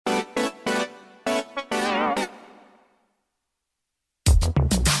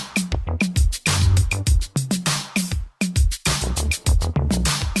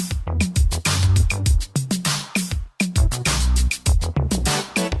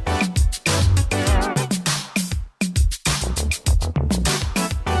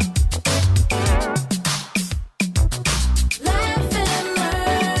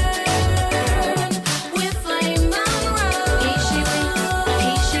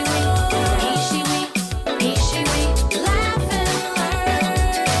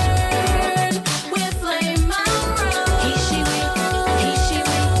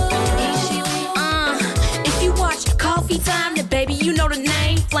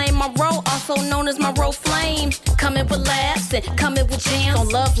my roll, also known as my roll flame. Coming with laughs and coming with jams. On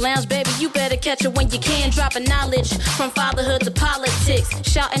Love Lounge, baby, you better catch it when you can. Dropping knowledge from fatherhood to politics.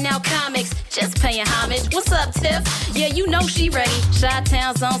 Shouting out comics, just paying homage. What's up, Tiff? Yeah, you know she ready.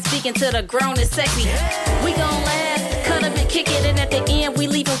 Chi-Town zone speaking to the grown and sexy. We gon' laugh, cut up and kick it. And at the end, we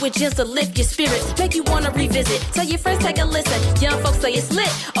leaving with just to lift your spirits. Make you wanna revisit. Tell your friends, take a listen. Young folks say it's lit.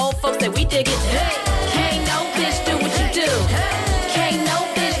 Old folks say we dig it. Hey, can't no bitch do what you do. Can't no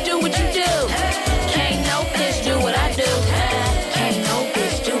bitch do what you do. Can't no bitch do what I do. Can't no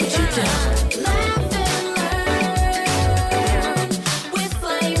bitch do what you do. Laugh and learn with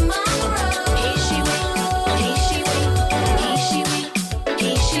Flame Monroe. He, she, we.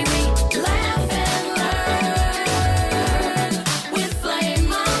 Laugh and learn with Flame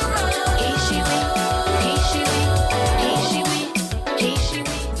Monroe. He, she,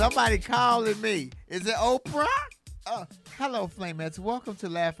 we. Somebody calling me. Is it Oprah? Hello, Flamettes. Welcome to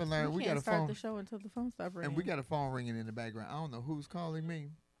Laugh and Learn. We got to start the show until the phone stops ringing. And we got a phone ringing in the background. I don't know who's calling me.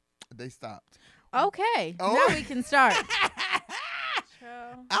 They stopped. Okay. Oh. Now we can start.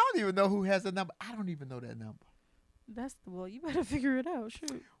 I don't even know who has the number. I don't even know that number. Well, you better figure it out.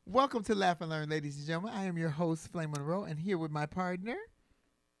 Shoot. Welcome to Laugh and Learn, ladies and gentlemen. I am your host, Flame Monroe, and here with my partner.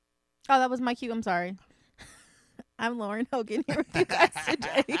 Oh, that was my cue. I'm sorry. I'm Lauren Hogan here with you guys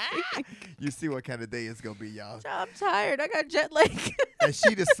today. You see what kind of day it's going to be, y'all. I'm tired. I got jet lag. And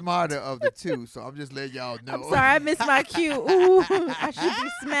she the smarter of the two, so I'm just letting y'all know. I'm sorry. I missed my cue. Ooh, I should be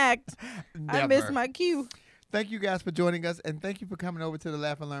smacked. Never. I missed my cue. Thank you guys for joining us, and thank you for coming over to the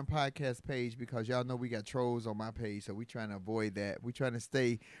Laugh and Learn podcast page, because y'all know we got trolls on my page, so we're trying to avoid that. We're trying to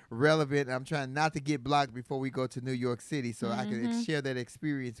stay relevant. I'm trying not to get blocked before we go to New York City, so I can share that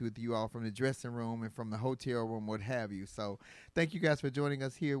experience with you all from the dressing room and from the hotel room, what have you. So thank you guys for joining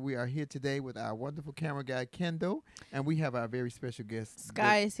us here. We are here today with our wonderful camera guy, Kendall, and we have our very special guest.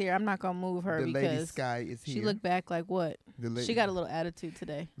 Sky is here. I'm not going to move her the lady because Sky is here. she looked back like what? She got a little attitude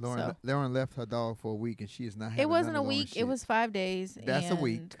today. Lauren left her dog for a week, and she is not having It wasn't none a of Lauren's week. shit. It was 5 days. That's a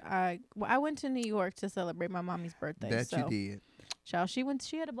week. I went to New York to celebrate my mommy's birthday. That you did. Child,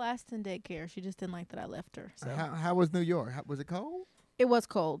 she had a blast in daycare. She just didn't like that I left her. So How was New York? Was it cold? it was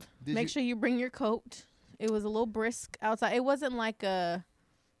cold. Make sure you bring your coat. It was a little brisk outside. It wasn't like it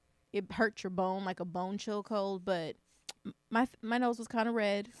hurt your bone, like a bone chill cold, but my nose was kind of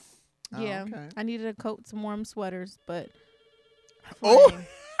red. Oh, Yeah, okay. I needed a coat, some warm sweaters, but Oh! Flame.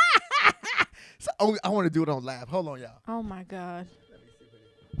 I want to do it on live. Hold on, y'all. Oh my God. Let me see what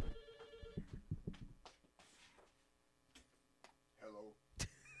it is. Hello.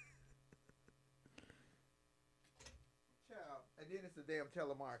 Child, and then it's a damn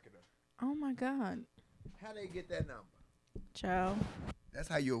telemarketer. Oh my God. How they get that number? Child. That's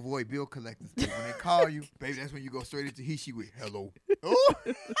how you avoid bill collectors. When they call you, baby, that's when you go straight into he, she, with hello. Oh,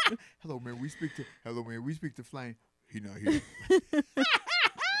 hello, man. We speak to Flame. He not here.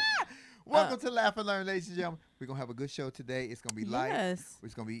 Welcome to Laugh and Learn, ladies and gentlemen. We're gonna have a good show today. It's gonna be light. Yes.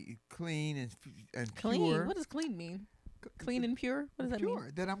 It's gonna be clean and Clean. pure. What does clean mean? Clean and pure? What does that mean?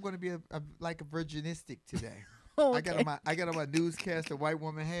 Pure. That I'm gonna be like a virginistic today. Oh, I got on my newscast, a white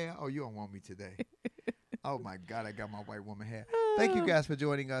woman hair. Oh, you don't want me today. Oh my God, I got my white woman hair. Thank you guys for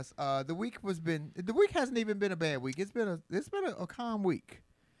joining us. The week hasn't even been a bad week. It's been a calm week.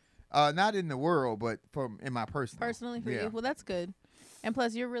 Not in the world, but in my Personally for you. Well, that's good. And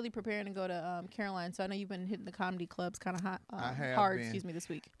plus, you're really preparing to go to Caroline, so I know you've been hitting the comedy clubs kind of hard. Been. Excuse me, this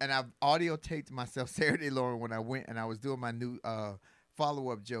week. And I've audio taped myself Saturday, Lauren, when I went and I was doing my new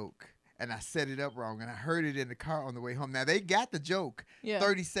follow-up joke. And I set it up wrong, and I heard it in the car on the way home. Now they got the joke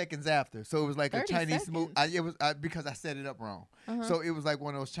 30 seconds after, so it was like a Chinese movie. It was because I set it up wrong. So it was like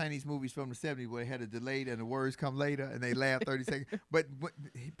one of those Chinese movies from the '70s where they had a delay and the words come later, and they laugh 30 seconds. But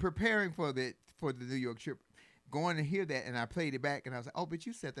preparing for the New York trip, going to hear that, and I played it back, and I was like, "Oh, but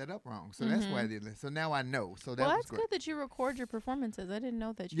you set that up wrong." So that's why I did it. So now I know. So that's good that you record your performances. I didn't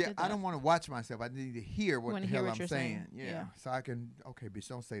know that you did that. I don't want to watch myself. I need to hear what the hell I'm saying. Yeah. So I can. Okay, bitch,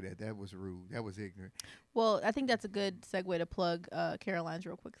 don't say that. That was rude. That was ignorant. Well, I think that's a good segue to plug Caroline's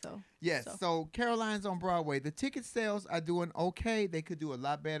real quick, though. Yes. So Caroline's on Broadway. The ticket sales are doing okay. They could do a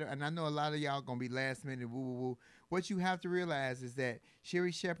lot better, and I know a lot of y'all gonna be last minute woo woo woo. What you have to realize is that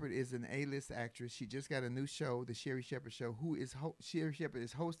Sherri Shepherd is an A-list actress. She just got a new show, The Sherri Shepherd Show, Sherri Shepherd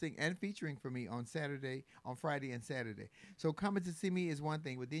is hosting and featuring for me on Friday and Saturday. So coming to see me is one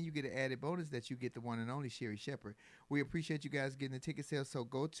thing, but then you get an added bonus that you get the one and only Sherri Shepherd. We appreciate you guys getting the ticket sales. So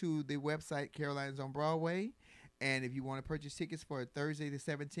go to the website, Caroline's on Broadway, And if you want to purchase tickets for Thursday the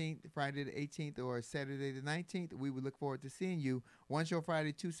 17th, Friday the 18th, or Saturday the 19th, we would look forward to seeing you. One show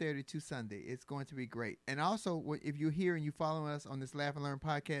Friday, 2 Saturday, 2 Sunday. It's going to be great. And also, if you're here and you following us on this Laugh and Learn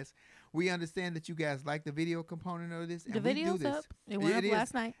podcast, we understand that you guys like the video component of this. And the video's up. It went up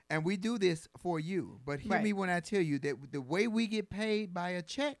last night. And we do this for you. But hear me when I tell you that the way we get paid by a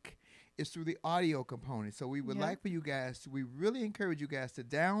check is through the audio component. So we would like for you guys, we really encourage you guys to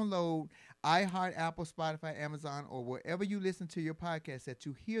download iHeart, Apple, Spotify, Amazon, or wherever you listen to your podcast, that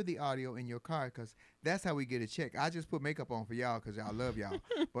you hear the audio in your car, because that's how we get a check. I just put makeup on for y'all because y'all love y'all.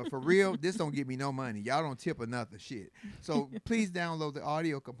 But for real, this don't get me no money. Y'all don't tip or nothing. Shit. So please download the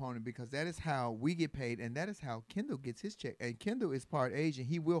audio component, because that is how we get paid, and that is how Kendall gets his check. And Kendall is part Asian.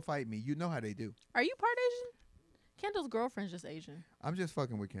 He will fight me. You know how they do. Are you part Asian? Kendall's girlfriend's just Asian. I'm just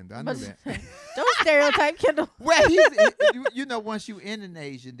fucking with Kendall. I know that. Don't stereotype Kendall. Well, you know, once you in an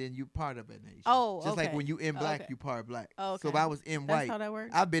Asian, then you part of an Asian. Oh, just like when you in black, you part black. Oh, okay. So if I was in white, that's how that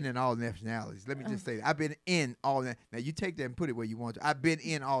works? I've been in all nationalities. Let me just say that. I've been in all that. Now, you take that and put it where you want to. I've been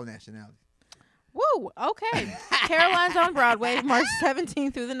in all nationalities. Woo! Okay. Caroline's on Broadway, March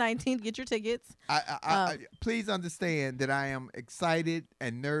 17th through the 19th. Get your tickets. Please understand that I am excited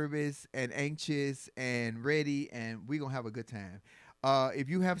and nervous and anxious and ready, and we're going to have a good time. If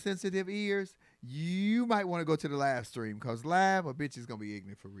you have sensitive ears, you might want to go to the live stream, because live, a bitch is going to be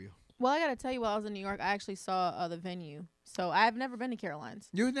ignorant for real. Well, I got to tell you, while I was in New York, I actually saw the venue. So I've never been to Caroline's.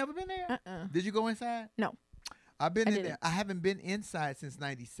 You've never been there? Did you go inside? No. I've been in there. I haven't been inside since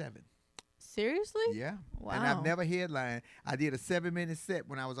 97. Seriously? Yeah. Wow. And I've never headlined. I did a 7-minute set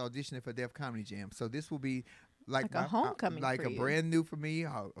when I was auditioning for Def Comedy Jam. So this will be like a homecoming like for a you. brand new for me.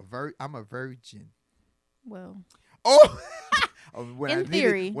 I'm a virgin. Well. Oh! When in I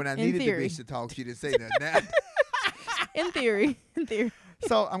theory. needed the bitch to talk, she didn't say nothing. In theory.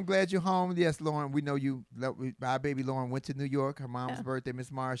 So I'm glad you're home. Yes, Lauren, we know you. Our baby Lauren went to New York. Her mom's birthday,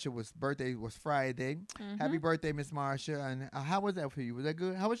 Miss Marsha, birthday was Friday. Mm-hmm. Happy birthday, Miss Marsha. And how was that for you? Was that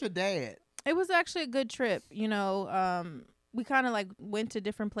good? How was your dad? It was actually a good trip. You know, we kind of like went to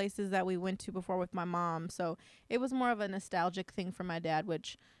different places that we went to before with my mom. So it was more of a nostalgic thing for my dad,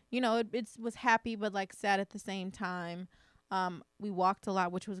 which, you know, it was happy but like sad at the same time. We walked a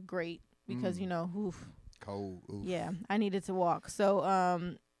lot, which was great because, you know, cold. Oof. Yeah, I needed to walk. So,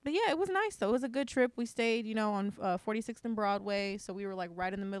 but yeah, it was nice though. It was a good trip. We stayed, you know, on 46th and Broadway. So we were like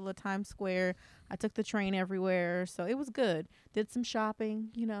right in the middle of Times Square. I took the train everywhere. So it was good. Did some shopping,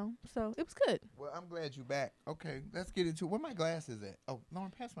 you know. So it was good. Well, I'm glad you're back. Okay, let's get into it. Where my glasses at? Oh,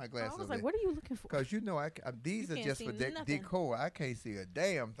 Lauren, pass my glasses. I was like, what are you looking for? Because you know, these are just for decor. I can't see a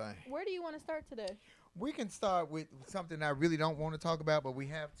damn thing. Where do you want to start today? We can start with something I really don't want to talk about, but we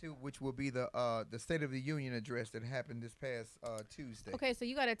have to, which will be the State of the Union address that happened this past Tuesday. Okay, so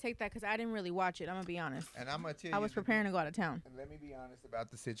you got to take that because I didn't really watch it. I'm going to be honest. And I'm going to tell you. I was preparing to go out of town. And let me be honest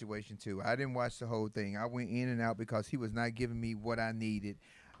about the situation, too. I didn't watch the whole thing. I went in and out because he was not giving me what I needed.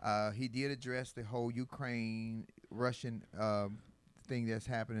 He did address the whole Ukraine-Russian thing that's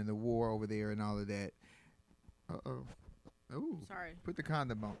happening, the war over there and all of that. Uh-oh. Ooh, sorry. Put the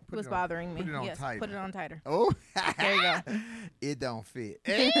condom on. It was bothering me. Put it on tighter. Put it on tighter. Oh, there you go. It don't fit.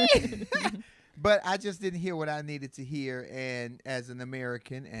 But I just didn't hear what I needed to hear. And as an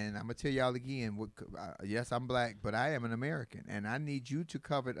American, and I'm going to tell y'all again, yes, I'm black, but I am an American. And I need you to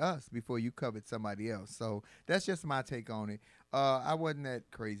covet us before you covet somebody else. So that's just my take on it. I wasn't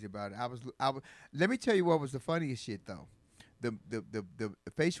that crazy about it. Let me tell you what was the funniest shit, though. The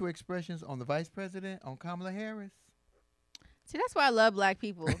facial expressions on the vice president, on Kamala Harris. See, that's why I love black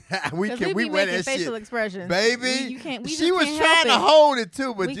people. we wear that facial shit, expressions, baby. She was trying to hold it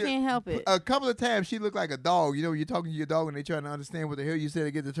too, but we can't help it. A couple of times she looked like a dog. You know, you're talking to your dog and they trying to understand what the hell you said.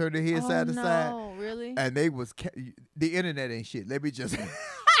 They get to turn their head side to side. Oh, really? And they was the internet ain't shit. Let me just.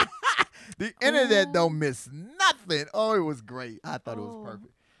 The internet don't miss nothing. Oh, it was great. I thought it was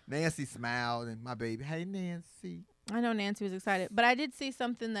perfect. Nancy smiled and my baby, hey Nancy. I know Nancy was excited, but I did see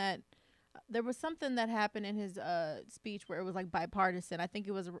something that. There was something that happened in his speech where it was like bipartisan. I think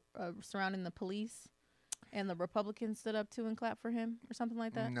it was surrounding the police, and the Republicans stood up to and clapped for him or something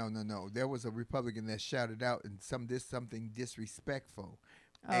like that. No. There was a Republican that shouted out and something disrespectful,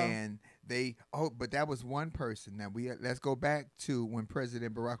 and but that was one person. Now let's go back to when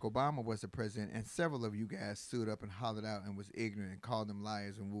President Barack Obama was the president, and several of you guys stood up and hollered out and was ignorant and called them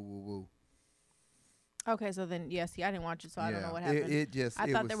liars and woo. Okay, so then, I didn't watch it, so I don't know what happened.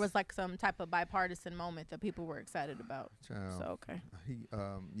 I thought there was like some type of bipartisan moment that people were excited about. So, okay.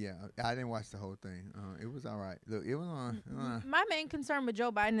 I didn't watch the whole thing. It was all right. Look, it was on. My main concern with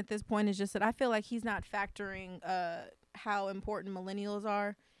Joe Biden at this point is just that I feel like he's not factoring how important millennials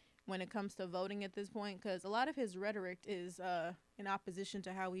are when it comes to voting at this point, because a lot of his rhetoric is in opposition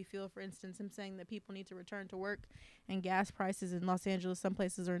to how we feel. For instance, him saying that people need to return to work, and gas prices in Los Angeles, some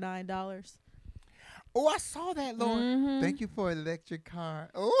places are $9. Oh, I saw that, Lauren. Mm-hmm. Thank you for electric car.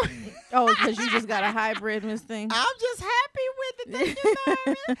 Oh, because you just got a hybrid, Miss Thing. I'm just happy with it. Thank you,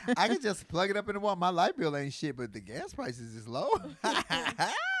 Lauren. I can just plug it up in the wall. My light bill ain't shit, but the gas prices is low.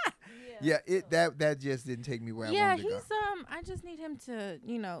 Yeah, that just didn't take me where I wanted to go. Yeah, he's I just need him to,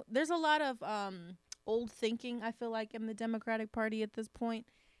 there's a lot of old thinking, I feel like, in the Democratic Party at this point,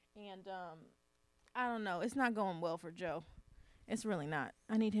 and I don't know, it's not going well for Joe. It's really not.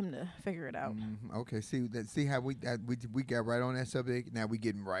 I need him to figure it out. Okay, see how we got right on that subject. Now we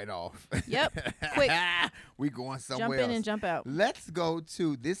getting right off. Yep, quick. We going somewhere jump in else. and jump out. Let's go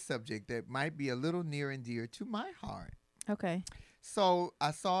to this subject that might be a little near and dear to my heart. Okay. So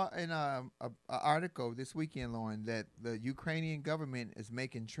I saw in a article this weekend, Lauren, that the Ukrainian government is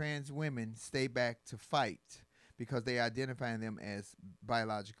making trans women stay back to fight because they identifying them as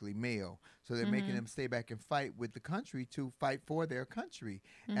biologically male. So they're making them stay back and fight with the country to fight for their country.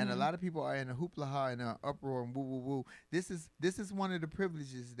 And a lot of people are in a hoopla and an uproar and woo woo woo. This is one of the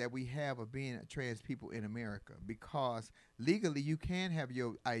privileges that we have of being trans people in America, because legally you can have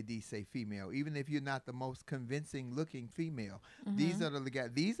your ID say female, even if you're not the most convincing looking female. These are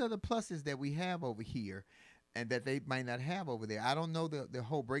the pluses that we have over here, and that they might not have over there. I don't know the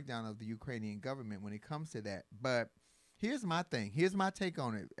whole breakdown of the Ukrainian government when it comes to that. But here's my thing. Here's my take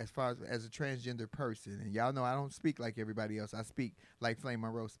on it as far as a transgender person. And y'all know I don't speak like everybody else. I speak like Flame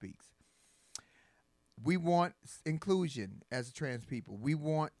Monroe speaks. We want inclusion as trans people. We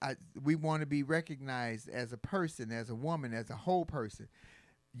want to be recognized as a person, as a woman, as a whole person.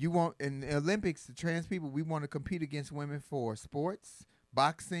 You want in the Olympics, the trans people, we want to compete against women for sports,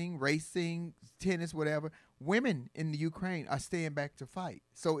 boxing, racing, tennis, whatever. Women in the Ukraine are staying back to fight.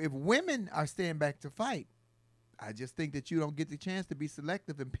 So if women are staying back to fight, I just think that you don't get the chance to be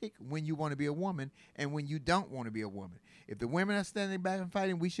selective and pick when you want to be a woman and when you don't want to be a woman. If the women are standing back and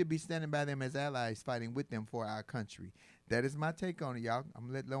fighting, we should be standing by them as allies, fighting with them for our country. That is my take on it, y'all. I'm going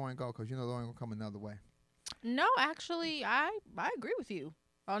to let Lauren go because Lauren will come another way. No, actually, I agree with you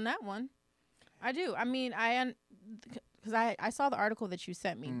on that one. I do. I mean, because I saw the article that you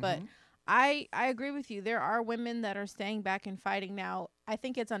sent me, but I agree with you. There are women that are staying back and fighting now. I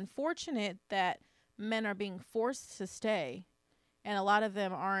think it's unfortunate that men are being forced to stay, and a lot of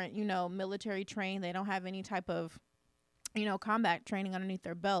them aren't, military trained. They don't have any type of, combat training underneath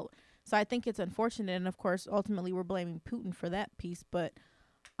their belt. So I think it's unfortunate, and of course, ultimately, we're blaming Putin for that piece. But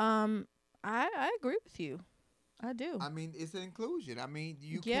I agree with you. I do. I mean, it's an inclusion. I mean,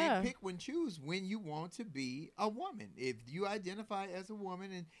 you can't pick and choose when you want to be a woman. If you identify as a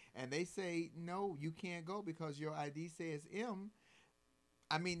woman and they say, no, you can't go because your ID says M.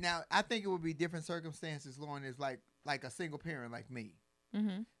 I mean, now, I think it would be different circumstances, Lauren, is like a single parent like me.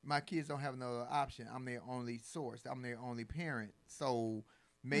 My kids don't have no option. I'm their only source. I'm their only parent. So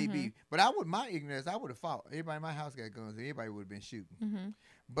maybe. But my ignorance, I would have fought. Everybody in my house got guns. Everybody would have been shooting.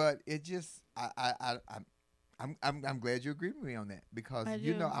 But it just, I'm glad you agree with me on that, because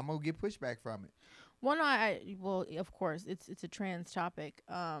I'm gonna get pushback from it. Well, no, well, of course, it's a trans topic.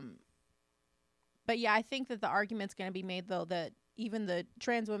 But yeah, I think that the argument's going to be made though that even the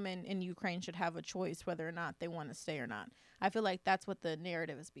trans women in Ukraine should have a choice whether or not they want to stay or not. I feel like that's what the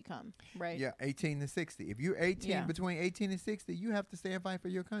narrative has become, right? Yeah, 18 to 60. If you're 18, between 18 and 60, you have to stay and fight for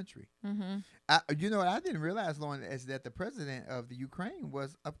your country. What I didn't realize, Lauren, is that the president of the Ukraine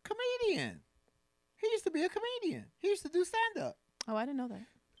was a comedian. He used to be a comedian. He used to do stand-up. Oh, I didn't know that.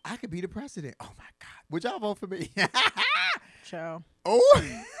 I could be the president. Oh, my God. Would y'all vote for me? Ciao.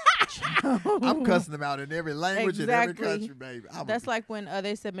 Oh. I'm cussing them out in every language in every country, baby. That's like when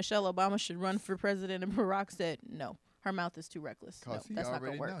they said Michelle Obama should run for president and Barack said, no, her mouth is too reckless. No, that's not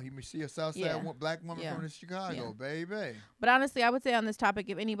going to work. He see a Southside black woman from Chicago, baby. But honestly, I would say on this topic,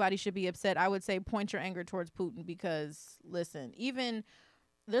 if anybody should be upset, I would say point your anger towards Putin, because, listen, even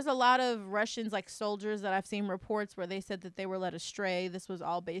there's a lot of Russians, like soldiers, that I've seen reports where they said that they were led astray. This was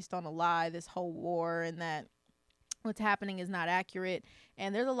all based on a lie, this whole war, and that what's happening is not accurate.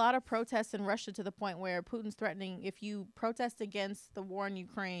 And there's a lot of protests in Russia to the point where Putin's threatening if you protest against the war in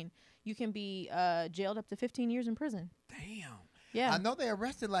Ukraine, you can be jailed up to 15 years in prison. Damn. Yeah. I know they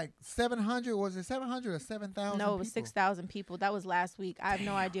arrested like 700. Was it 700 or 7,000? No, it was 6,000 people. That was last week. I have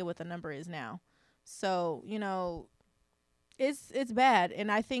no idea what the number is now. So, it's bad.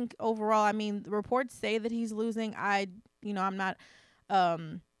 And I think overall, I mean, the reports say that he's losing. I'm not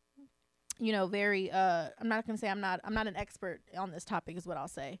very I'm not going to say I'm not an expert on this topic is what I'll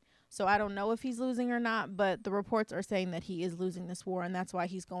say. So I don't know if he's losing or not, but the reports are saying that he is losing this war, and that's why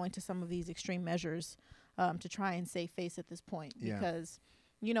he's going to some of these extreme measures to try and save face at this point. Yeah. Because,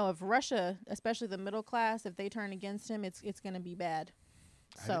 you know, if Russia, especially the middle class, if they turn against him, it's going to be bad.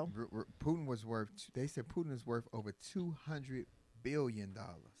 So Putin was worth. They said Putin is worth over $200 billion.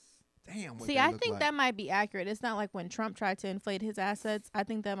 Damn. See, I think that might be accurate. It's not like when Trump tried to inflate his assets. I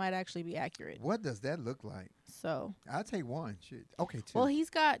think that might actually be accurate. What does that look like? So I'll take one. Shit. Okay, two. Well, he's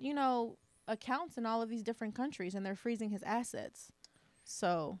got, you know, accounts in all of these different countries, and they're freezing his assets.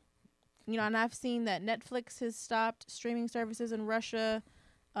 So, you know, and I've seen that Netflix has stopped streaming services in Russia.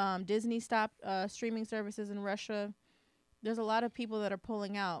 Disney stopped streaming services in Russia. There's a lot of people that are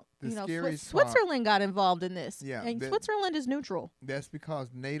pulling out. Switzerland got involved in this. Yeah, and Switzerland is neutral. That's because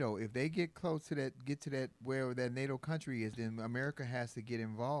NATO, if they get close to that, where that NATO country is, then America has to get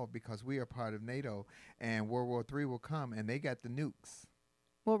involved because we are part of NATO, and World War III will come, and they got the nukes.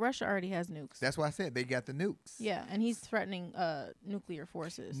 Well, Russia already has nukes. That's why I said they got the nukes. Yeah, and he's threatening nuclear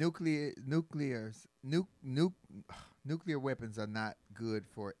forces. Nuclear weapons are not good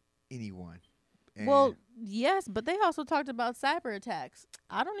for anyone. And well, yes, but they also talked about cyber attacks.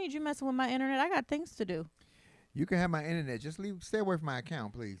 I don't need you messing with my internet. I got things to do. You can have my internet. Just stay away from my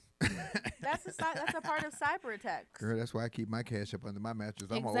account, please. That's a part of cyber attacks. Girl, that's why I keep my cash up under my mattress.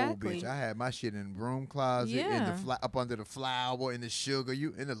 I'm an old bitch. I had my shit in the broom closet, up under the flour, in the sugar,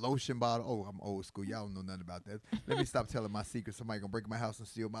 in the lotion bottle. Oh, I'm old school. Y'all don't know nothing about that. Let me stop telling my secrets. Somebody gonna break my house and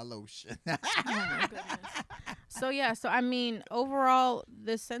steal my lotion. Oh my goodness. So I mean, overall,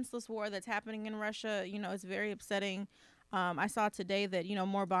 this senseless war that's happening in Russia, you know, it's very upsetting. I saw today that, you know,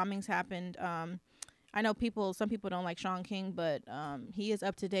 more bombings happened. I know some people don't like Sean King, but he is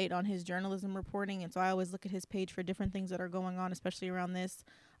up to date on his journalism reporting, and so I always look at his page for different things that are going on, especially around this.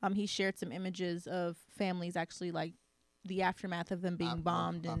 He shared some images of families actually, like the aftermath of them being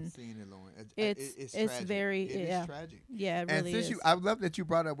bombed, and I'm seeing it, Lauren. It's tragic. It is tragic. Yeah, it really is. I love that you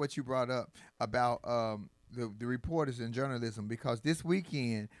brought up what you brought up about the reporters in journalism, because this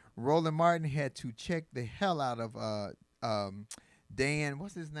weekend Roland Martin had to check the hell out of Dan.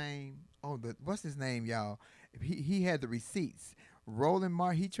 What's his name? What's his name, y'all? He had the receipts. Roland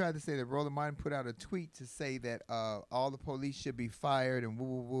Martin, he tried to say that Roland Martin put out a tweet to say that all the police should be fired and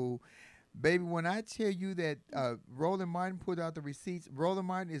woo. Baby, when I tell you that Roland Martin put out the receipts, Roland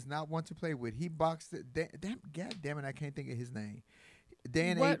Martin is not one to play with. He boxed it. God damn it, I can't think of his name.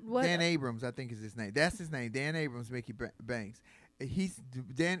 Dan Abrams, I think is his name. That's his name. Dan Abrams, Mickey Banks.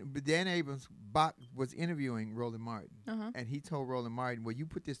 Dan Abrams was interviewing Roland Martin, and he told Roland Martin, "Well, you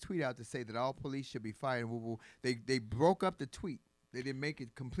put this tweet out to say that all police should be fired." They broke up the tweet. They didn't make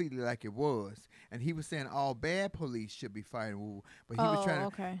it completely like it was, and he was saying all bad police should be fired. But he was trying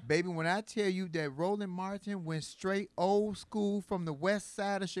to, baby. When I tell you that Roland Martin went straight old school from the west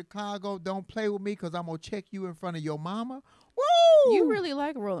side of Chicago, don't play with me because I'm gonna check you in front of your mama. Woo! You really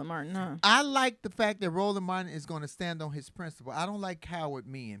like Roland Martin, huh? I like the fact that Roland Martin is going to stand on his principle. I don't like coward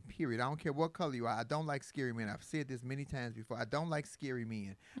men, period. I don't care what color you are. I don't like scary men. I've said this many times before. I don't like scary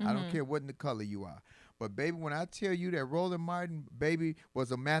men. I don't care what in the color you are. But, baby, when I tell you that Roland Martin, baby,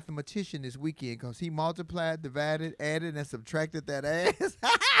 was a mathematician this weekend because he multiplied, divided, added, and subtracted that ass.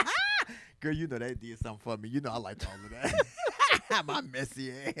 Girl, you know they did something for me. You know I like all of that. My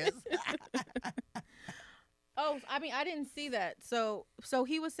messy ass. Oh, I mean, I didn't see that. So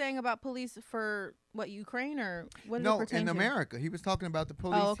he was saying about police for what, Ukraine, or what did it pertain to? America. He was talking about the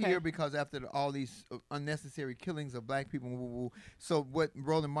police here because after all these unnecessary killings of black people. So what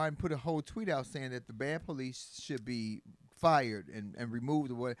Roland Martin put a whole tweet out saying that the bad police should be fired and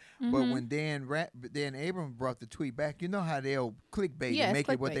removed. But when Dan Abrams brought the tweet back, you know how they'll clickbait and make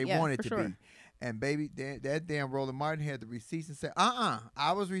it what they want it to be. And baby, that damn Roland Martin had the receipts and said,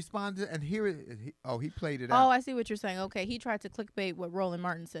 I was responding, and here he played it out. Oh, I see what you're saying. Okay, he tried to clickbait what Roland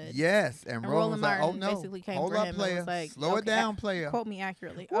Martin said. Yes, and Roland was Martin like, oh no, basically came hold for up, him player, and was like, slow it down, player. Quote me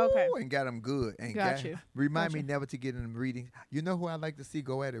accurately. Ooh, okay, and got him good. And got you. Remind me never to get in the readings. You know who I like to see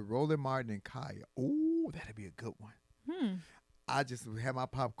go at it? Roland Martin and Kaya. Ooh, that'd be a good one. I just have my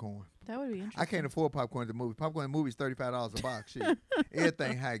popcorn. That would be interesting. I can't afford popcorn at the movie. Popcorn at the movie is $35 a box. Shit.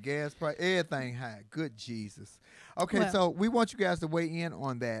 Everything high. Gas price, everything high. Good Jesus. Okay, so we want you guys to weigh in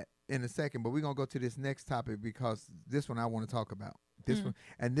on that in a second, but we're going to go to this next topic because this one I want to talk about.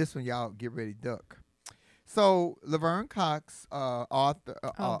 This one, y'all get ready, duck. So Laverne Cox,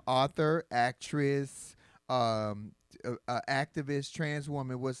 author, actress, activist, trans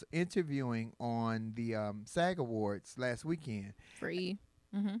woman, was interviewing on the SAG Awards last weekend. For E!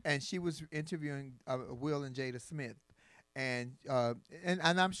 And she was interviewing Will and Jada Smith, and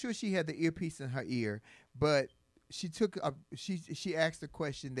I'm sure she had the earpiece in her ear, but she asked a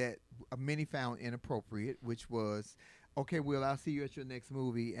question that many found inappropriate, which was, okay, Will, I'll see you at your next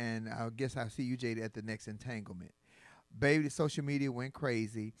movie, and I guess I'll see you, Jada, at the next entanglement. Baby, the social media went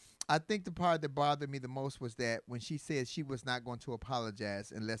crazy. I think the part that bothered me the most was that when she said she was not going to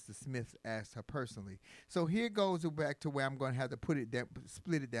apologize unless the Smiths asked her personally. So here goes back to where I'm going to have to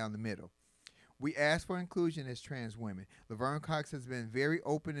split it down the middle. We asked for inclusion as trans women. Laverne Cox has been very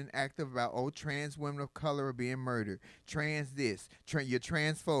open and active about, trans women of color are being murdered. Trans this. You're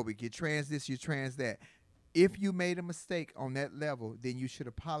transphobic. You're trans this. You're trans that. If you made a mistake on that level, then you should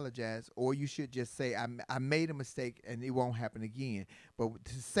apologize, or you should just say, I made a mistake and it won't happen again. But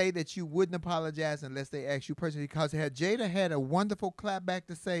to say that you wouldn't apologize unless they ask you personally, because Jada had a wonderful clap back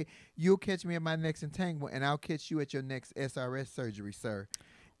to say, you'll catch me at my next entanglement and I'll catch you at your next SRS surgery, sir.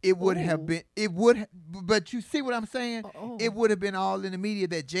 It would have been, but you see what I'm saying? It would have been all in the media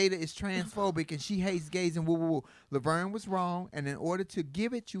that Jada is transphobic and she hates gays and woo. Laverne was wrong, and in order to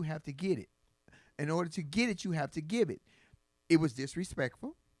give it, you have to get it. In order to get it, you have to give it. It was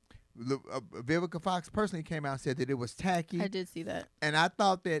disrespectful. Vivica Fox personally came out and said that it was tacky. I did see that. And I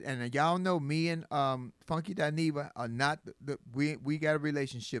thought that, and y'all know me and Funky Dineva are not, we got a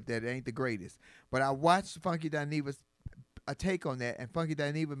relationship that ain't the greatest. But I watched Funky Dineva's a take on that, and Funky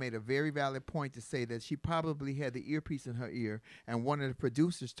Dineva made a very valid point to say that she probably had the earpiece in her ear, and one of the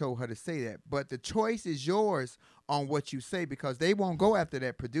producers told her to say that. But the choice is yours on what you say, because they won't go after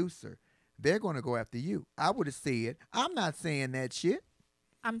that producer. They're going to go after you. I would have said, I'm not saying that shit.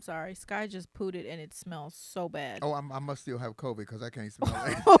 I'm sorry. Sky just pooted and it smells so bad. Oh, I must still have COVID because I can't smell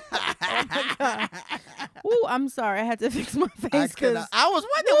it. Oh my God. Ooh, I'm sorry. I had to fix my face. I was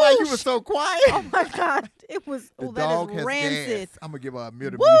wondering why you were so quiet. Oh my God. It was, the dog has rancid. Gas. I'm going to give her a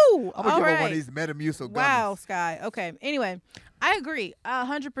Metamucil. Woo! I'm going to give her one of these Metamucil gummies. Wow, Sky. Okay. Anyway, I agree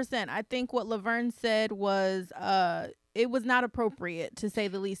 100%. I think what Laverne said was it was not appropriate, to say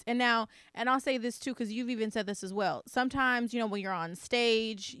the least. And I'll say this too, because you've even said this as well. Sometimes, when you're on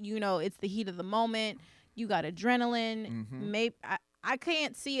stage, it's the heat of the moment. You got adrenaline. Mm-hmm. Maybe I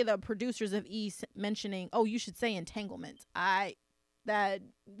can't see the producers of E! mentioning, you should say entanglements. That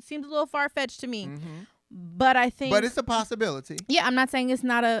seems a little far-fetched to me. Mm-hmm. But I think... But it's a possibility. Yeah, I'm not saying it's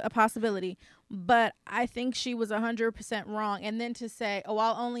not a possibility. But I think she was 100% wrong. And then to say, I'll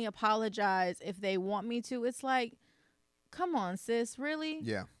only apologize if they want me to. It's like, come on, sis, really?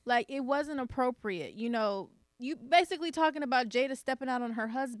 Yeah. Like, it wasn't appropriate. You basically talking about Jada stepping out on her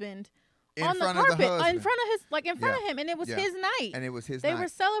husband on the carpet, in front of him, and it was his night. And it was his night. They were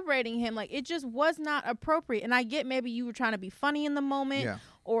celebrating him. Like, it just was not appropriate. And I get maybe you were trying to be funny in the moment,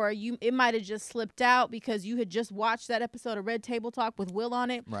 or it might have just slipped out because you had just watched that episode of Red Table Talk with Will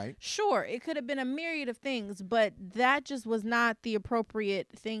on it. Right. Sure, it could have been a myriad of things, but that just was not the appropriate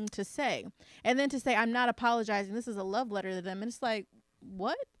thing to say. And then to say, I'm not apologizing, this is a love letter to them, and it's like,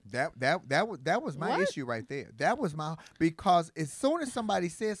 what? That was my issue right there. That was because as soon as somebody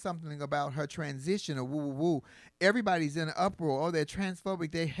says something about her transition or woo, everybody's in an uproar. Oh, they're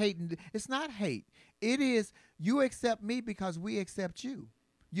transphobic. They're hating. It's not hate. It is, you accept me because we accept you.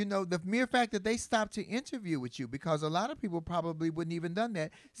 The mere fact that they stopped to interview with you, because a lot of people probably wouldn't even done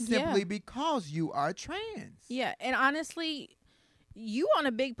that simply because you are trans. Yeah, and honestly, you on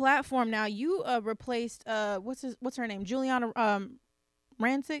a big platform now. You replaced what's her name? Juliana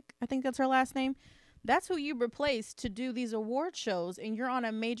Rancic, I think that's her last name. That's who you replaced to do these award shows, and you're on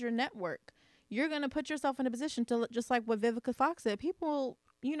a major network. You're going to put yourself in a position to, just like what Vivica Fox said, people,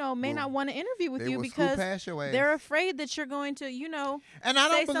 may not want to interview with you because they're afraid that you're going to, And I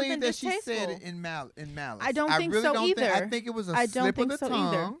don't believe that distasteful. She said it in malice. I don't think so either. I think it was a slip of the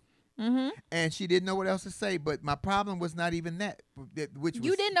tongue. Either. Mm-hmm. And she didn't know what else to say. But my problem was not even that. Which was,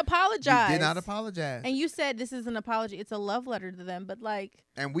 you didn't apologize. You did not apologize. And you said this is an apology. It's a love letter to them. But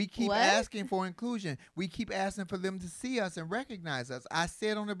and we keep asking for inclusion. We keep asking for them to see us and recognize us. I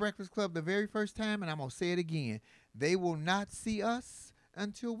said on the Breakfast Club the very first time, and I'm going to say it again. They will not see us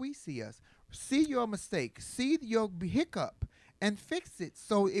until we see us. See your mistake. See your hiccup. And fix it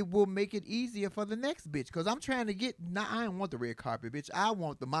so it will make it easier for the next bitch. Because I'm trying to get... I don't want the red carpet, bitch. I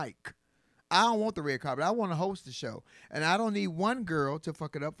want the mic. I don't want the red carpet. I want to host the show. And I don't need one girl to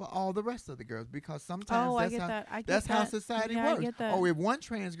fuck it up for all the rest of the girls. Because sometimes that's how society works. Oh, if one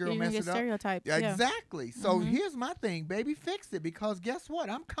trans girl messes it up... Stereotyped. Exactly. So here's my thing, baby. Fix it. Because guess what?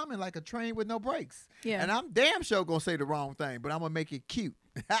 I'm coming like a train with no brakes. Yeah. And I'm damn sure going to say the wrong thing. But I'm going to make it cute.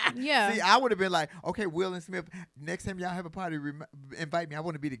 Yeah. See, I would have been like, okay, Will and Smith, next time y'all have a party, invite me. I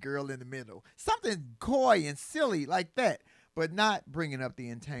want to be the girl in the middle. Something coy and silly like that. but not bringing up the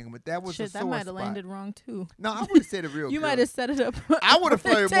entanglement. That was a sore that might have spot. landed wrong too. No, I would have said it real. You good. might have set it up. I would have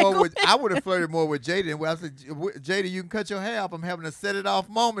flirted more with. I would have flirted more with Jada. And I said, Jada, you can cut your hair off. I'm having a set it off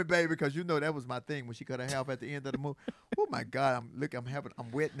moment, baby, because you know that was my thing when she cut her hair off at the end of the movie. Oh my God,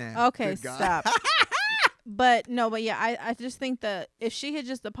 I'm wet now. Okay, stop. But yeah, I just think that if she had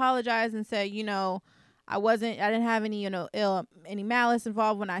just apologized and said, I didn't have any, any malice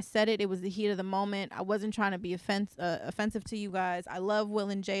involved when I said it. It was the heat of the moment. I wasn't trying to be offensive to you guys. I love Will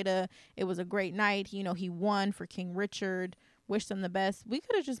and Jada. It was a great night. He won for King Richard. Wish them the best. We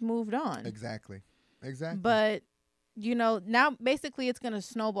could have just moved on. Exactly. But, now basically it's going to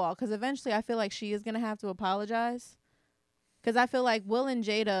snowball because eventually I feel like she is going to have to apologize. Because I feel like Will and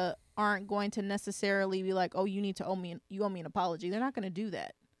Jada aren't going to necessarily be like, oh, you owe me an apology. They're not going to do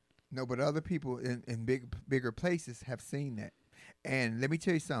that. No, but other people in bigger places have seen that. And let me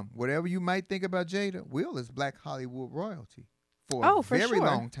tell you something. Whatever you might think about Jada, Will is Black Hollywood royalty for a very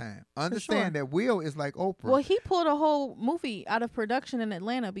long time. Understand that Will is like Oprah. Well, he pulled a whole movie out of production in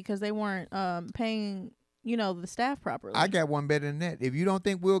Atlanta because they weren't paying, the staff properly. I got one better than that. If you don't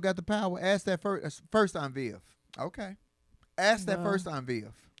think Will got the power, ask that first on Viv. Okay. Ask that first on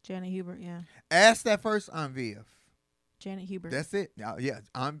Viv. Janet Hubert, yeah. Ask that first on Viv. Janet Hubert. That's it.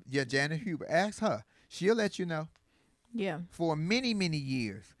 Janet Hubert. Ask her. She'll let you know. Yeah. For many, many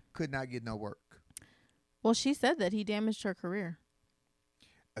years, could not get no work. Well, she said that he damaged her career.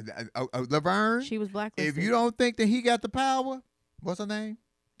 Laverne? She was blacklisted. If you don't think that he got the power, what's her name?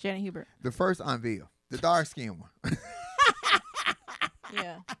 Janet Hubert. The first on Viv. The dark-skinned one.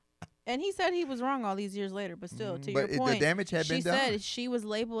 Yeah. And he said he was wrong all these years later, but still, to your point, the damage had been done. She said she was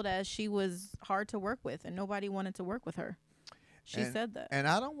labeled as she was hard to work with, and nobody wanted to work with her. She said that. And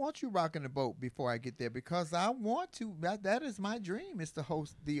I don't want you rocking the boat before I get there because I want to. That is my dream, is to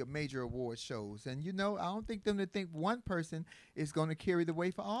host the major award shows. And, I don't think them to think one person is going to carry the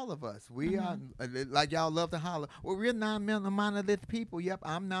weight for all of us. We are, like y'all love to holler, well, we're non-monolith people. Yep,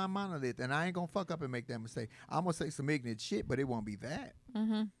 I'm non-monolith, and I ain't going to fuck up and make that mistake. I'm going to say some ignorant shit, but it won't be that.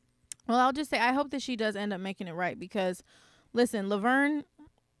 Mm-hmm. Well, I'll just say I hope that she does end up making it right because, listen, Laverne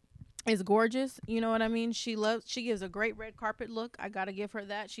is gorgeous. You know what I mean? She gives a great red carpet look. I got to give her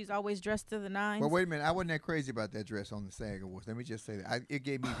that. She's always dressed to the nines. Well, wait a minute. I wasn't that crazy about that dress on the SAG Awards. Let me just say that. It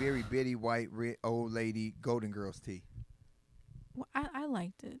gave me very Betty White, old lady, Golden Girls tea. Well, I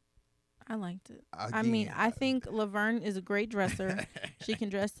liked it. Again, I think Laverne is a great dresser. She can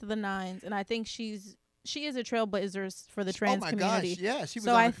dress to the nines, and I think she is a trailblazer for the trans community. Oh, my gosh, yeah. She was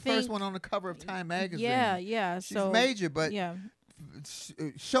the first one on the cover of Time magazine. Yeah. She's major, but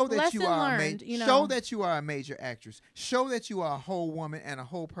show that Lesson you are learned, show that you are a major actress. Show that you are a whole woman and a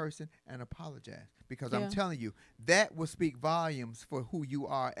whole person, and apologize. Because I'm telling you, that will speak volumes for who you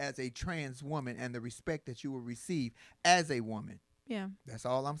are as a trans woman and the respect that you will receive as a woman. Yeah. That's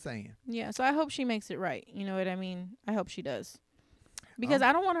all I'm saying. Yeah, so I hope she makes it right. You know what I mean? I hope she does. Because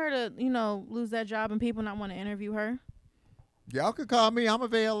I don't want her to, lose that job and people not want to interview her. Y'all can call me. I'm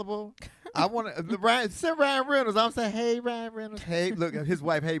available. I want to send Ryan Reynolds. I'm saying, hey, Ryan Reynolds. Hey, look, his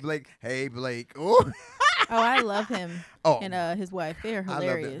wife, hey, Blake. Hey, Blake. Ooh. Oh, I love him and his wife. They're hilarious.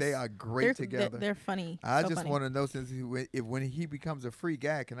 I love them. They are great together. They're funny. I just want to know, when he becomes a free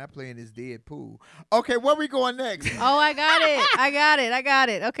guy, can I play in his dead pool? Okay, where we going next? Oh, I got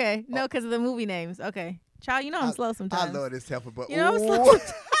it. Okay. No, because of the movie names. Okay. Child, I'm slow sometimes. I love this heifer, but I'm slow.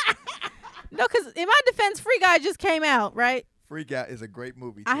 No, because in my defense, Free Guy just came out, right? Free Guy is a great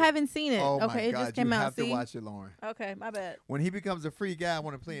movie, too. I haven't seen it. Oh, okay, my God. It just came out. You have to watch it, Lauren. Okay, my bad. When he becomes a free guy, I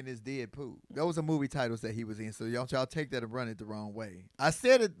want to play in his dead pool. Those are movie titles that he was in, so y'all take that and run it the wrong way. I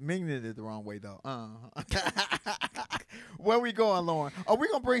said it, meaning it the wrong way, though. Where we going, Lauren? Oh, we're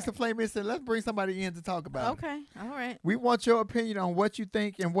going to bring some flame-ins in. Let's bring somebody in to talk about it. Okay, all right. We want your opinion on what you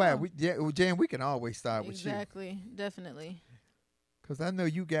think and why. Jan, we can always start with you. Exactly, definitely. Because I know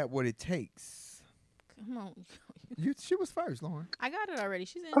you got what it takes. Come on. She was first, Lauren. I got it already.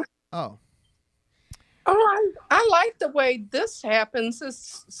 She's in. Oh. I like the way this happens.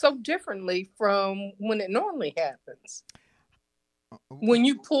 It's so differently from when it normally happens. When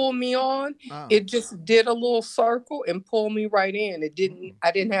you pull me on, it just did a little circle and pulled me right in.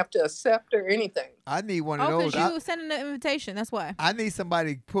 I didn't have to accept or anything. I need one of those. Because you sending the invitation. That's why. I need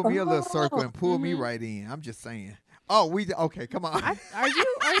somebody to pull me a little circle and pull me right in. I'm just saying. Oh, okay, come on. Are you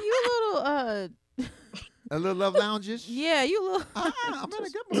a little a little love lounges? Yeah, you a little. I'm in a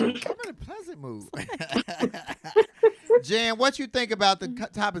good mood. I'm in a pleasant mood. Jan, what you think about the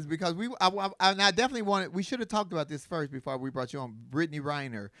topics? Because I definitely wanted. We should have talked about this first before we brought you on, Brittany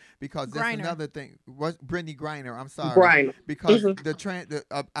Reiner, because that's another thing. Brittany Griner? I'm sorry, Griner. Because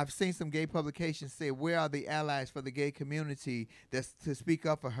I've seen some gay publications say, "Where are the allies for the gay community that's to speak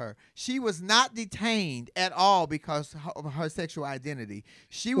up for her?" She was not detained at all because of her sexual identity.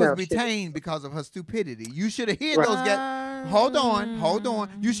 She was detained because of her stupidity. You should have heard those guys. Hold on.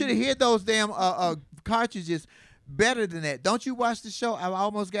 You should have heard those damn cartridges better than that. Don't you watch the show? I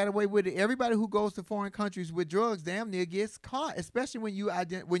Almost Got Away with It. Everybody who goes to foreign countries with drugs damn near gets caught, especially when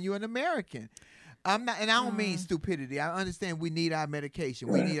you're an American. I'm not, and I don't mean stupidity. I understand we need our medication,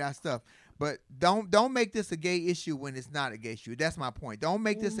 we need our stuff, but don't make this a gay issue when it's not a gay issue. That's my point. Don't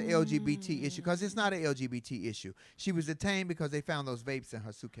make this an LGBT issue because it's not an LGBT issue. She was detained because they found those vapes in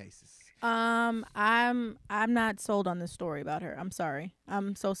her suitcases. I'm not sold on this story about her. I'm sorry.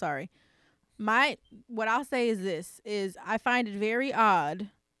 I'm so sorry. What I'll say is this, is I find it very odd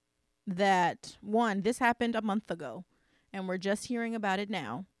that, one, this happened a month ago and we're just hearing about it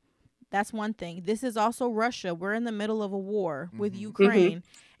now. That's one thing. This is also Russia. We're in the middle of a war with Ukraine,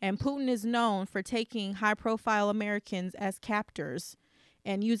 and Putin is known for taking high-profile Americans as captors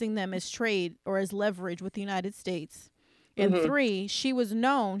and using them as trade or as leverage with the United States. And three, she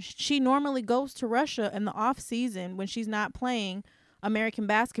normally goes to Russia in the off season when she's not playing American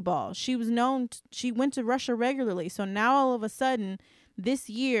basketball. She went to Russia regularly. So now all of a sudden this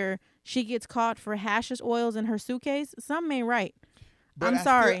year she gets caught for hashish oils in her suitcase. Something ain't right. But I'm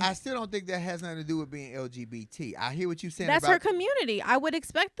sorry. I still don't think that has nothing to do with being LGBT. I hear what you're saying. That's her community. I would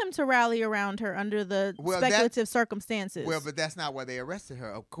expect them to rally around her under the speculative circumstances. Well, but that's not why they arrested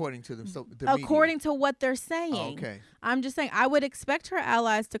her, according to the according to what they're saying. Oh, okay. I'm just saying I would expect her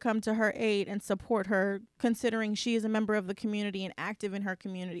allies to come to her aid and support her, considering she is a member of the community and active in her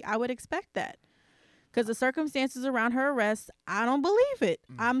community. I would expect that. Because the circumstances around her arrest, I don't believe it.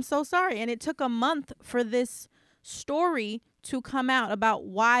 I'm so sorry. And it took a month for this story to come out about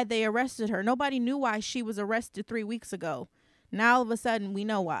why they arrested her. Nobody knew why she was arrested 3 weeks ago. Now all of a sudden we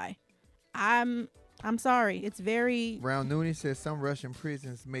know why. I'm sorry. It's very... Round Nooney says some Russian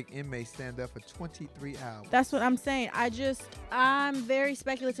prisons make inmates stand up for 23 hours. That's what I'm saying. I'm very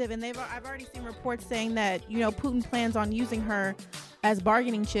speculative, and I've already seen reports saying that, Putin plans on using her as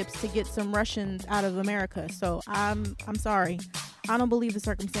bargaining chips to get some Russians out of America. So I'm sorry. I don't believe the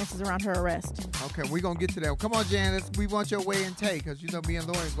circumstances around her arrest. Okay, we're going to get to that. Come on, Jan. We want your way and take, because me and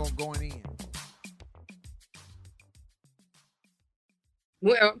Lauren going in.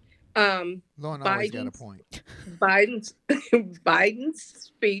 Well, Lauren always got a point. Biden's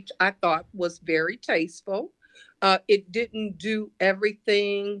speech, I thought, was very tasteful. It didn't do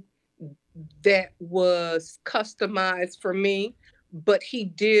everything that was customized for me, but he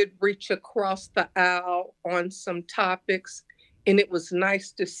did reach across the aisle on some topics. And it was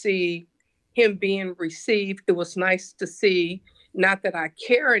nice to see him being received. It was nice to see, not that I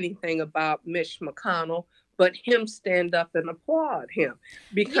care anything about Mitch McConnell, but him stand up and applaud him.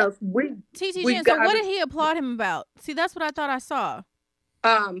 Because so what did he applaud him about? See, that's what I thought I saw.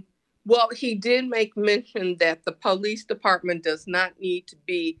 Well, he did make mention that the police department does not need to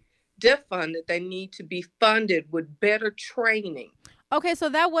be defunded. They need to be funded with better training. Okay, so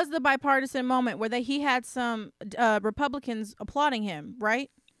that was the bipartisan moment where he had some Republicans applauding him, right?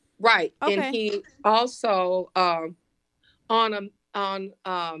 Right. Okay. And he also on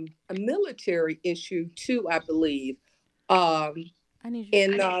a military issue too, I believe. The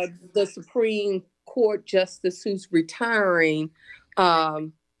Supreme Court justice who's retiring,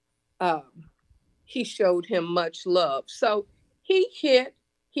 he showed him much love. So he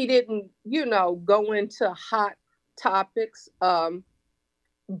didn't, go into hot topics.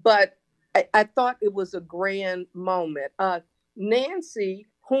 But I thought it was a grand moment. Nancy,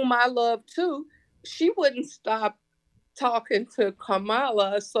 whom I love too, she wouldn't stop talking to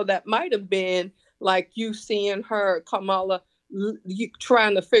Kamala. So that might have been like you seeing her, Kamala,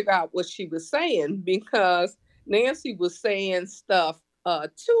 trying to figure out what she was saying, because Nancy was saying stuff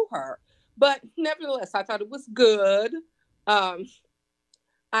to her. But nevertheless, I thought it was good.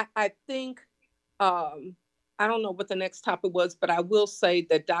 I think... I don't know what the next topic was, but I will say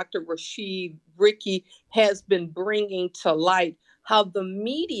that Dr. Rashid Ricky has been bringing to light how the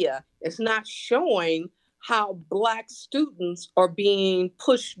media is not showing how Black students are being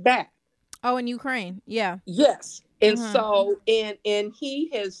pushed back. Oh, in Ukraine. Yeah. Yes. And so, and he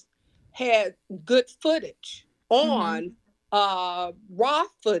has had good footage on raw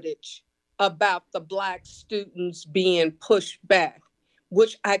footage about the Black students being pushed back,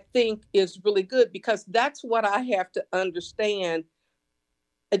 which I think is really good, because that's what I have to understand.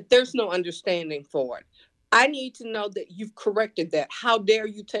 There's no understanding for it. I need to know that you've corrected that. How dare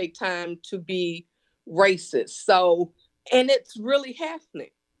you take time to be racist? So, and it's really happening.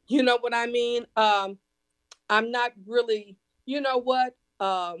 You know what I mean? I'm not really, you know what?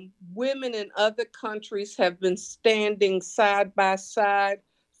 Women in other countries have been standing side by side,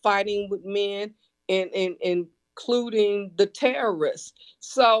 fighting with men, and including the terrorists.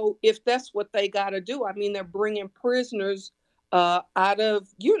 So if that's what they got to do, I mean, they're bringing prisoners out of,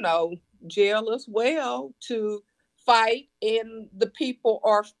 jail as well to fight, and the people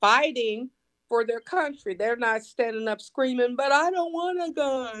are fighting for their country. They're not standing up screaming, but I don't want a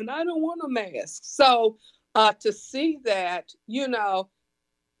gun, I don't want a mask. So to see that,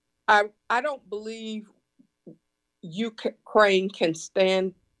 I don't believe Ukraine can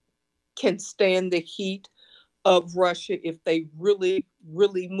stand the heat of Russia if they really,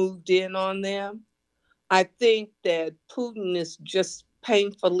 really moved in on them. I think that Putin is just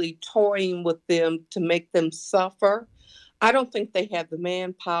painfully toying with them to make them suffer. I don't think they have the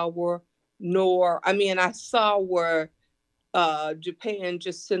manpower, I saw where Japan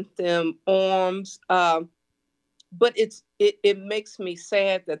just sent them arms, but it makes me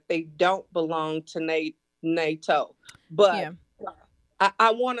sad that they don't belong to NATO. But yeah.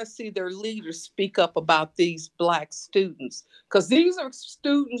 I want to see their leaders speak up about these Black students, because these are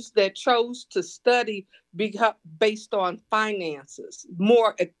students that chose to study based on finances,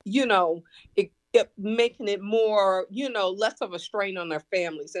 more, making it more, less of a strain on their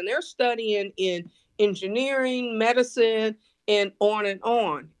families. And they're studying in engineering, medicine, and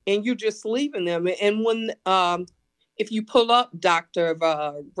on. And you're just leaving them. And when, if you pull up Dr.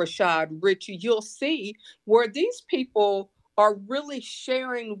 Rashad Ritchie, you'll see where these people are really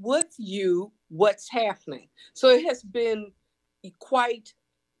sharing with you what's happening. So it has been quite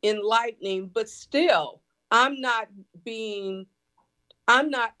enlightening, but still, I'm not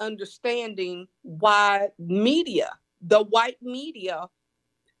understanding why the white media,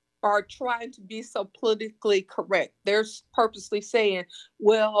 are trying to be so politically correct. They're purposely saying,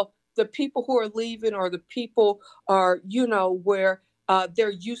 well, the people who are leaving, or the people are, where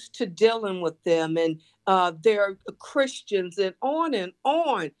they're used to dealing with them, and they're Christians, and on and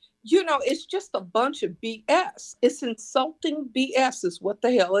on. It's just a bunch of BS. It's insulting BS is what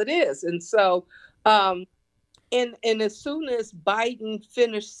the hell it is. And so, and as soon as Biden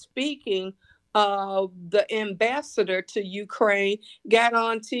finished speaking, the ambassador to Ukraine got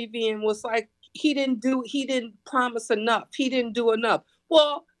on TV and was like, he didn't promise enough. He didn't do enough.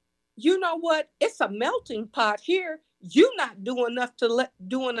 Well, you know what? It's a melting pot here. You're not doing enough to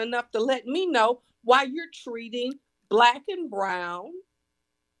let me know why you're treating Black and brown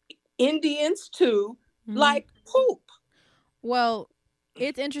Indians too, like poop. Well,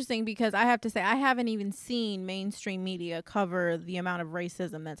 it's interesting because I have to say I haven't even seen mainstream media cover the amount of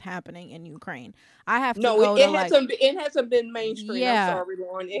racism that's happening in Ukraine. I have to go to it hasn't been mainstream. Yeah. I'm sorry,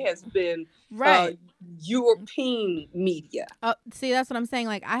 Lauren. It has been European media. See, that's what I'm saying.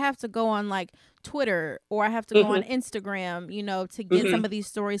 Like, I have to go on Twitter, or I have to go on Instagram, to get some of these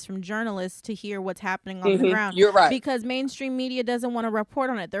stories from journalists to hear what's happening on the ground. You're right. Because mainstream media doesn't want to report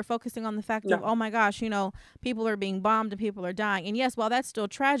on it. They're focusing on the fact of, oh my gosh, people are being bombed and people are dying. And yes, while that's still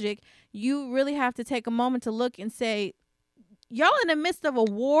tragic, you really have to take a moment to look and say, y'all in the midst of a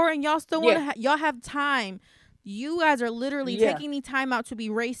war, and y'all still want to y'all have time. You guys are literally taking the time out to be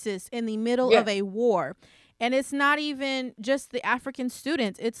racist in the middle of a war. And it's not even just the African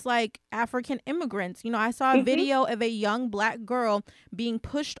students. It's like African immigrants. I saw a video of a young Black girl being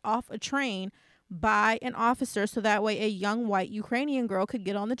pushed off a train by an officer, so that way a young white Ukrainian girl could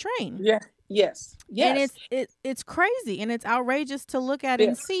get on the train. Yeah. Yes. And it's crazy, and it's outrageous to look at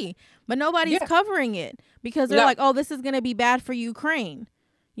and see. But nobody's covering it because they're like, oh, this is going to be bad for Ukraine.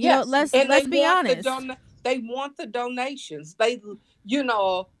 Let's be honest. They want the donations. They,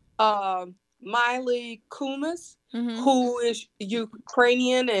 Miley Kunis, who is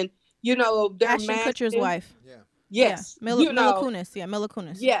Ukrainian, and they're Ashton Kutcher's wife. Yeah. Yes. Mila Kunis. Yeah, Mila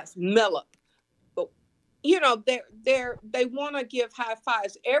Kunis. Yes, Mila. But they want to give high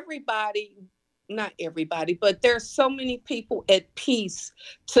fives. Everybody, not everybody, but there's so many people at peace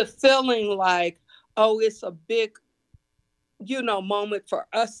to feeling like, oh, it's a big moment for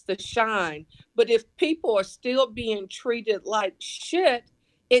us to shine. But if people are still being treated like shit,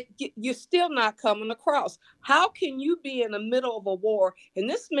 you're still not coming across. How can you be in the middle of a war and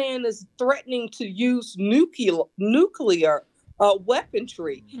this man is threatening to use nuclear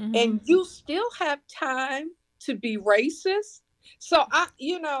weaponry, and you still have time to be racist? So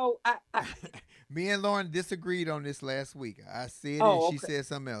me and Lauren disagreed on this last week. I said it, and she said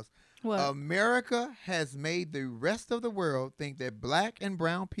something else. What? America has made the rest of the world think that Black and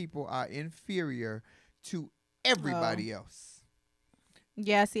brown people are inferior to everybody else.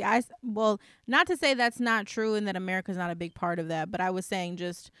 Yeah, see, not to say that's not true and that America's not a big part of that, but I was saying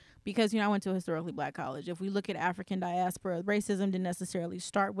just because, I went to a historically black college. If we look at African diaspora, racism didn't necessarily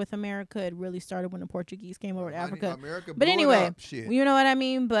start with America. It really started when the Portuguese came over to Africa. But anyway, you know what I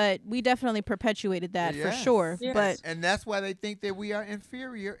mean? But we definitely perpetuated that for sure. Yes. And that's why they think that we are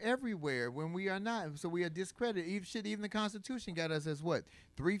inferior everywhere when we are not. So we are discredited. Even the Constitution got us as what?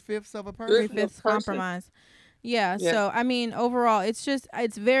 3/5 of a person? 3/5 compromise. Yeah, so I mean, overall, it's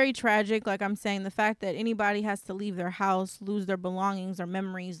very tragic. Like I'm saying, the fact that anybody has to leave their house, lose their belongings, their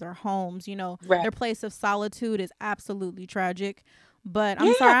memories, their homes, their place of solitude is absolutely tragic. But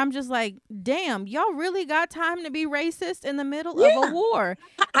I'm sorry, I'm just like, damn, y'all really got time to be racist in the middle of a war?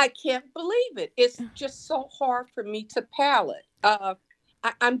 I can't believe it. It's just so hard for me to palate.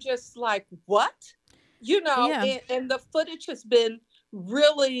 I'm just like, what? And the footage has been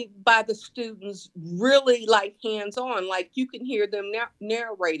really by the students, really like hands-on, like you can hear them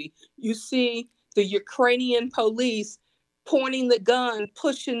narrating. You see the Ukrainian police pointing the gun,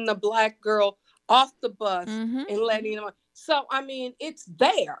 pushing the black girl off the bus and letting them. So I mean, it's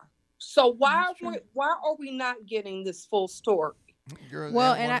there. So why are we not getting this full story? Girl,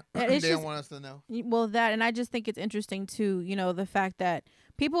 well, they don't want us to know. Well, that, and I just think it's interesting too. The fact that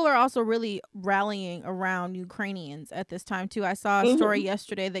people are also really rallying around Ukrainians at this time too. I saw a story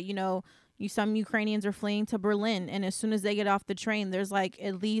yesterday that some Ukrainians are fleeing to Berlin, and as soon as they get off the train, there's like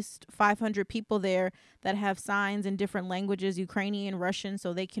at least 500 people there that have signs in different languages, Ukrainian, Russian,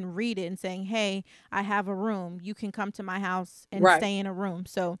 so they can read it and saying, "Hey, I have a room. You can come to my house and stay in a room."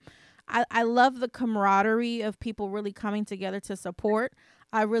 So I love the camaraderie of people really coming together to support.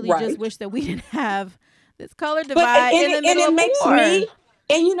 I really just wish that we didn't have this color divide in the middle of war.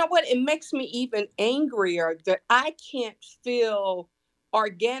 And you know what? It makes me even angrier that I can't feel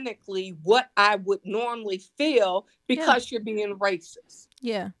organically what I would normally feel because you're being racist.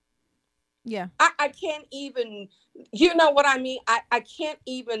 Yeah. I can't even, you know what I mean? I can't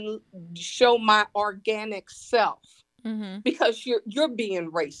even show my organic self because you're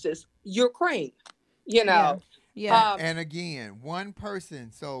being racist. Ukraine, Yeah. And again, one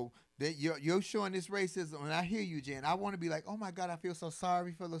person. So that you're showing this racism, and I hear you, Jen. I want to be like, oh my God, I feel so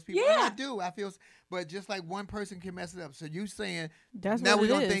sorry for those people. And I do. But just like one person can mess it up. So you saying now we're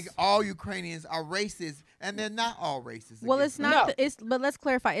gonna think all Ukrainians are racist, and they're not all racist. Well, it's not. But let's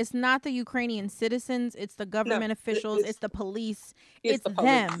clarify. It's not the Ukrainian citizens. It's the government officials. It's the police. It's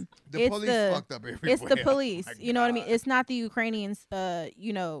them. The police fucked up everywhere. It's the police. You know what I mean? It's not the Ukrainians.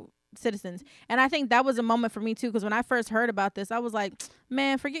 Citizens. And I think that was a moment for me too, because when I first heard about this, I was like,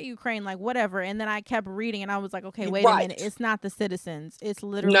 man, forget Ukraine, like whatever. And then I kept reading and I was like, okay, wait a minute, it's not the citizens, it's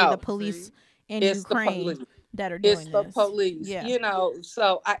literally the police in Ukraine that are doing this. It's the police.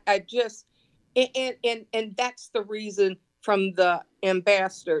 So I just and that's the reason from the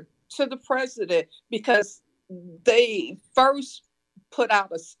ambassador to the president, because they first put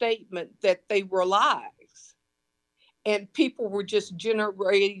out a statement that they were lies. And people were just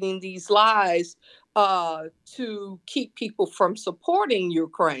generating these lies to keep people from supporting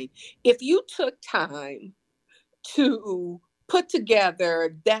Ukraine. If you took time to put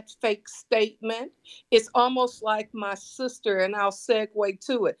together that fake statement, it's almost like my sister, and I'll segue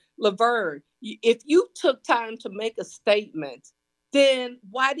to it, Laverne. If you took time to make a statement, then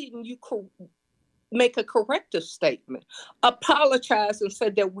why didn't you make a corrective statement? Apologize and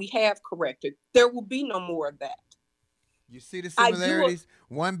say that we have corrected. There will be no more of that. You see the similarities?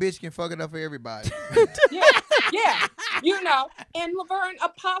 One bitch can fuck it up for everybody. Yeah. And Laverne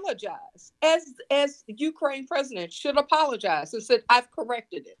apologized. As Ukraine president should apologize and said, I've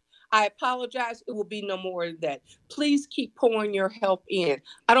corrected it. I apologize. It will be no more of that. Please keep pouring your help in.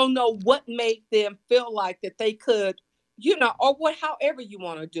 I don't know what made them feel like that they could, or however you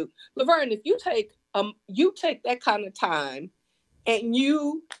want to do. Laverne, if you take that kind of time,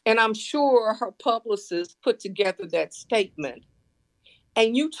 and I'm sure her publicist put together that statement,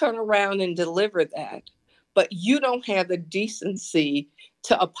 and you turn around and deliver that, but you don't have the decency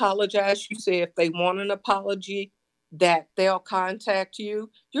to apologize. You say if they want an apology, that they'll contact you.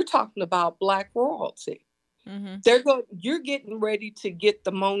 You're talking about Black royalty. You're getting ready to get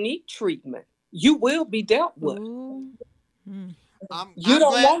the Monique treatment. You will be dealt with. You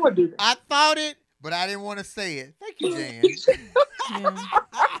don't want to do that. I thought it, but I didn't want to say it. Thank you, Jan.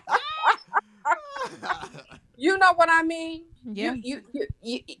 You know what I mean? Yeah.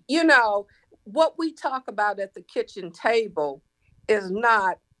 You know, what we talk about at the kitchen table is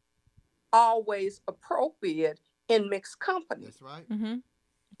not always appropriate in mixed company. That's right.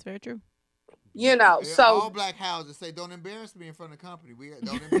 It's very true. You know, so all black houses say, "Don't embarrass me in front of company."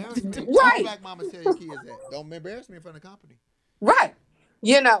 Don't embarrass me. Right. All black mamas tell your kids that. Don't embarrass me in front of company. Right.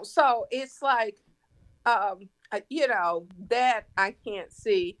 You know, so it's like, you know, that I can't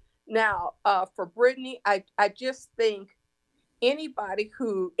see now. For Brittany, I just think anybody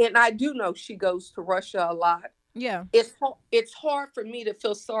who, and I do know she goes to Russia a lot. Yeah. It's hard for me to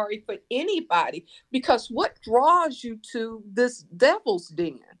feel sorry for anybody, because what draws you to this devil's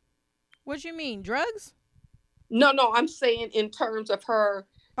den? What you mean, drugs? No, I'm saying in terms of her.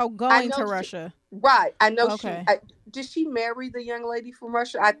 Oh, going to Russia. Right. I know. Okay. Did she marry the young lady from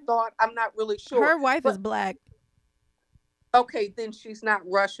Russia? I'm not really sure. Her wife is black. Okay, then she's not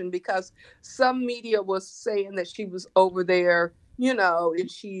Russian, because some media was saying that she was over there, you know, and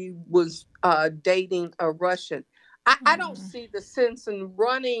she was dating a Russian. I don't see the sense in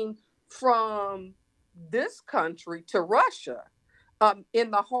running from this country to Russia. In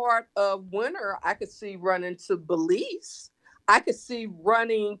the heart of winter, I could see running to Belize. I could see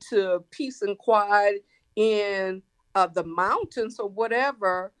running to peace and quiet in the mountains or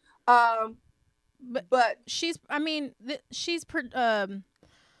whatever. But she's, I mean, she's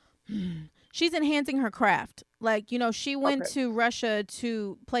enhancing her craft. Like, you know, she went to Russia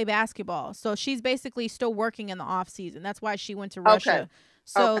to play basketball. So she's basically still working in the off season. That's why she went to Russia. Okay.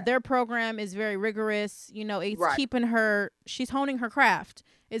 So their program is very rigorous. You know, it's keeping her, she's honing her craft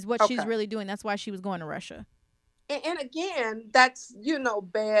is what she's really doing. That's why she was going to Russia. And again, that's, you know,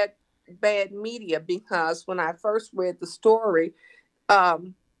 bad media, because when I first read the story,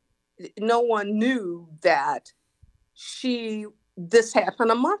 no one knew that this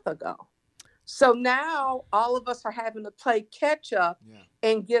happened a month ago. So now all of us are having to play catch up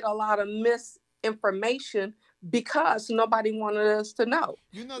and get a lot of misinformation because nobody wanted us to know.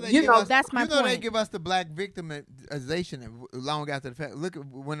 That's my point. They give us the black victimization long after the fact. Look,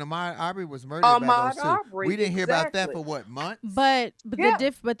 when Ahmaud Arbery was murdered, we didn't hear about that for what, months? But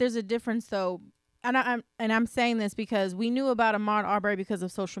there's a difference though. And I'm saying this because we knew about Ahmaud Arbery because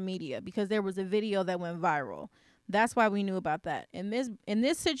of social media, because there was a video that went viral. That's why we knew about that. In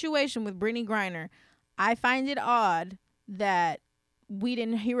this situation with Brittany Griner, I find it odd that we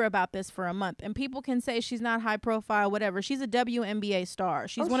didn't hear about this for a month. And people can say she's not high profile, whatever. She's a WNBA star.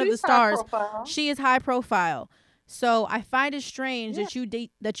 She's one of the stars. She is high profile. So I find it strange that you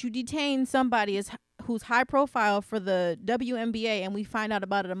detain somebody who's high profile for the WNBA, and we find out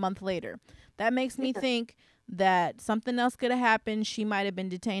about it a month later. That makes me think that something else could have happened. She might have been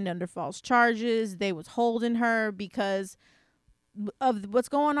detained under false charges. They was holding her because of what's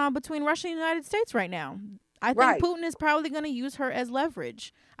going on between Russia and the United States right now. I think Putin is probably going to use her as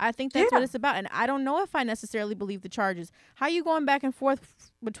leverage. I think that's what it's about. And I don't know if I necessarily believe the charges. How you going back and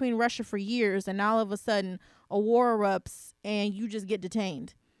forth between Russia for years, and all of a sudden a war erupts and you just get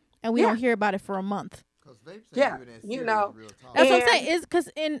detained, and we don't hear about it for a month? You know, that's what I'm saying. Is because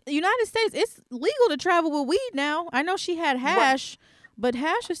in the United States it's legal to travel with weed now. I know she had hash, but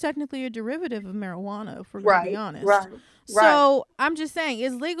hash is technically a derivative of marijuana, if we're going to be honest. So I'm just saying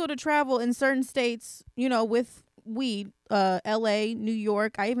it's legal to travel in certain states, you know, with weed. L.A., New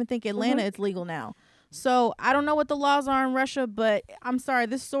York. I even think Atlanta it's legal now. So I don't know what the laws are in Russia, but I'm sorry,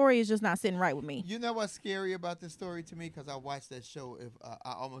 this story is just not sitting right with me. You know what's scary about this story to me? Because I watched that show. If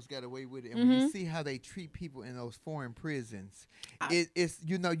I Almost Got Away with It, and when you see how they treat people in those foreign prisons, it's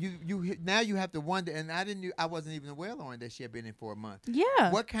you know you now you have to wonder. And I wasn't even aware, Lauren, that she had been in for a month.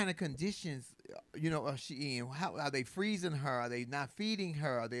 Yeah. What kind of conditions are she in? How are they freezing her? Are they not feeding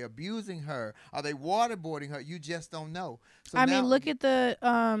her? Are they abusing her? Are they waterboarding her? You just don't know. So I mean, look at the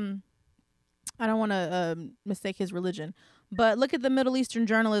I don't want to mistake his religion, but look at the Middle Eastern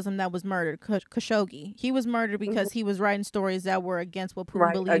journalism that was murdered, Khashoggi. He was murdered because he was writing stories that were against what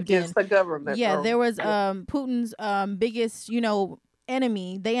Putin believed against the government. Yeah, there was Putin's biggest,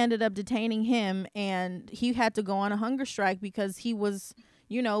 enemy. They ended up detaining him, and he had to go on a hunger strike because he was,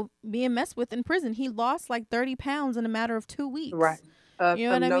 being messed with in prison. He lost like 30 pounds in a matter of 2 weeks. Right. You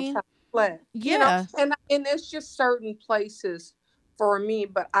know what I mean? Yeah. And it's just certain places for me,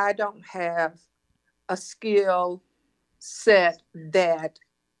 but I don't have a skill set that,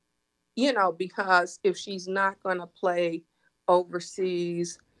 because if she's not going to play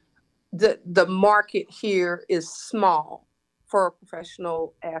overseas, the market here is small for a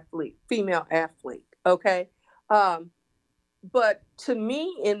professional athlete, female athlete. Okay. But to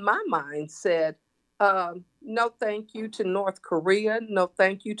me, in my mind, said, no, thank you to North Korea. No,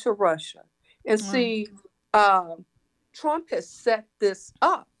 thank you to Russia. And see, Trump has set this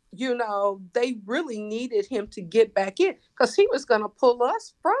up. They really needed him to get back in because he was going to pull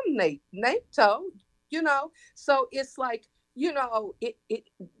us from NATO, So it's like,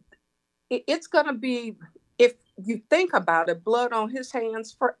 it's going to be, if you think about it, blood on his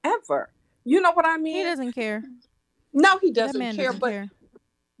hands forever. You know what I mean? He doesn't care. No, he doesn't care.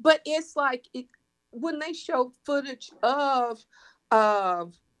 But it's like when they showed footage of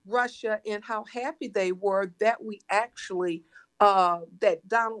Russia and how happy they were that we actually that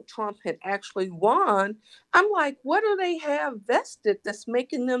Donald Trump had actually won. I'm like, what do they have vested that's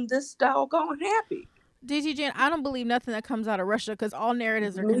making them this doggone happy? DT Jen, I don't believe nothing that comes out of Russia because all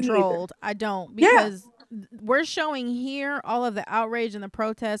narratives are controlled. I don't, because we're showing here all of the outrage and the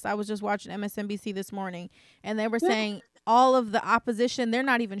protests. I was just watching MSNBC this morning, and they were saying all of the opposition, they're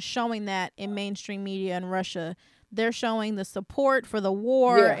not even showing that in mainstream media in Russia. They're showing the support for the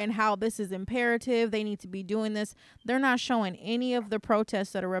war and how this is imperative. They need to be doing this. They're not showing any of the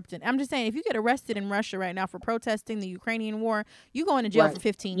protests that erupted. I'm just saying, if you get arrested in Russia right now for protesting the Ukrainian war, you go into jail for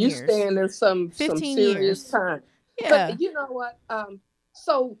 15 years. You stay in there some serious time. Yeah. But you know what?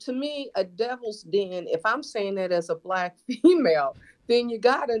 So to me, a devil's den, if I'm saying that as a Black female, then you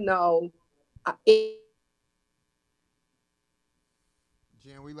got to know.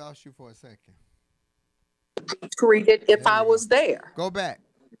 Jen, we lost you for a second. Treated if I was there. Go back.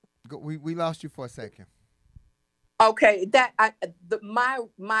 We lost you for a second. Okay,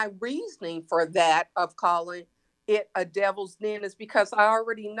 my reasoning for that of calling it a devil's den is because I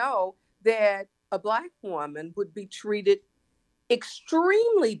already know that a Black woman would be treated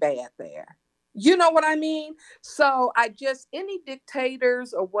extremely bad there. You know what I mean? So any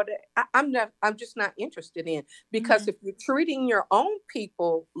dictators or what I'm just not interested in, because if you're treating your own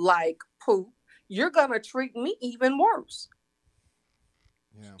people like poop, you're going to treat me even worse.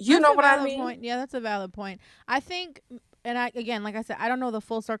 Yeah. You know what I mean? Point. Yeah, that's a valid point. I think, and again, like I said, I don't know the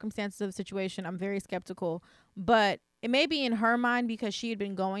full circumstances of the situation. I'm very skeptical, but it may be in her mind because she had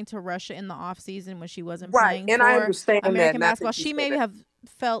been going to Russia in the off season when she wasn't playing and for I understand American basketball. She may have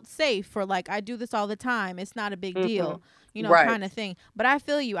felt safe for, like, I do this all the time. It's not a big deal, kind of thing. But I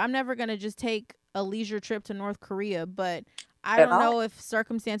feel you. I'm never going to just take a leisure trip to North Korea, but I don't know if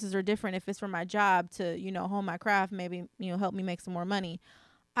circumstances are different. If it's for my job to, hone my craft, maybe, help me make some more money.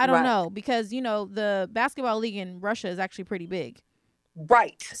 I don't know, because, the basketball league in Russia is actually pretty big.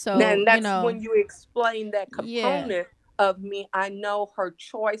 Right. So and that's when you explain that component of me. I know her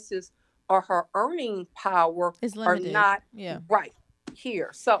choices or her earning power are not right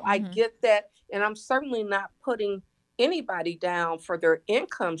here. So I get that. And I'm certainly not putting anybody down for their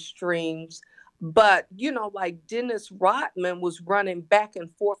income streams. But, like Dennis Rodman was running back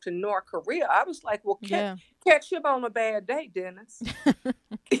and forth to North Korea. I was like, well, catch him on a bad day, Dennis.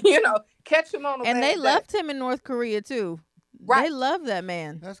 Catch him on a bad day. And they left him in North Korea, too. Right. They love that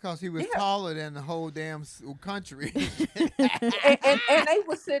man. That's because he was taller than the whole damn country. and they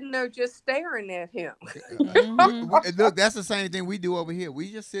were sitting there just staring at him. Look, that's the same thing we do over here.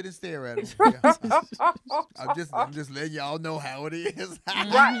 We just sit and stare at him. I'm just letting y'all know how it is.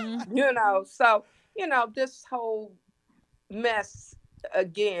 Right. So, this whole mess,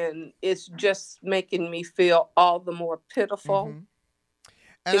 again, is just making me feel all the more pitiful. Mm-hmm.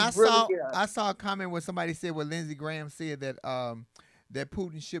 And I saw a comment where somebody said what Lindsey Graham said, that that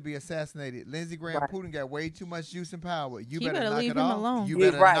Putin should be assassinated. Lindsey Graham, Putin got way too much juice and power. You better knock it off. Alone. You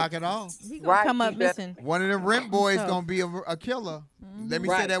better knock it off. He's gonna come up missing. One of them rent boys gonna be a killer. Let me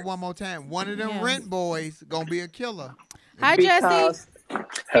say that one more time. One of them rent boys gonna be a killer. Hi, Jesse.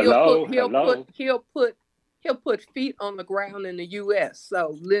 Hello. He'll put feet on the ground in the U.S.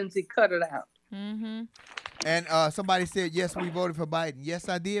 So Lindsey, cut it out. Mm-hmm. And somebody said, yes, we voted for Biden. Yes,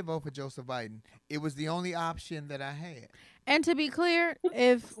 I did vote for Joseph Biden. It was the only option that I had. And to be clear,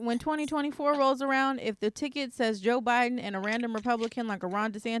 when 2024 rolls around, if the ticket says Joe Biden and a random Republican like a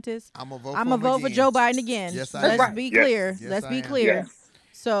Ron DeSantis, I'm going to vote for Joe Biden again. Yes, I am. Let's be clear. Yes, Let's be clear. Yes.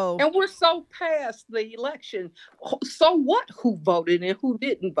 So, and we're so past the election. So what? Who voted and who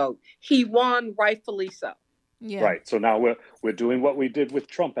didn't vote? He won, rightfully so. Yeah. Right. So now we're doing what we did with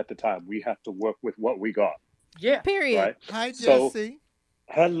Trump at the time. We have to work with what we got. Yeah. Period. Right? Hi, Jesse.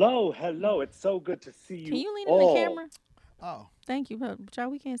 Hello. It's so good to see you. Can you lean all. in the camera? Oh. Thank you.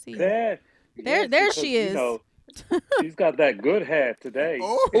 Child, we can't see you. There she is. She's got that good hair today.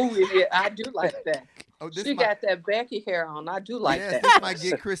 Oh, yeah, I do like that. She got that Becky hair on. I do like that. This might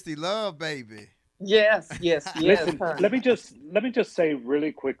get Christy love, baby. Yes. Listen, let me just say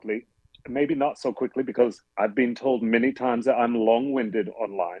really quickly, maybe not so quickly, because I've been told many times that I'm long-winded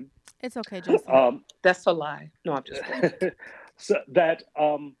online. It's okay, Jesse. That's a lie. No, I'm just kidding.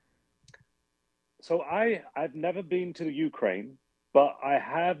 So I've never been to the Ukraine, but I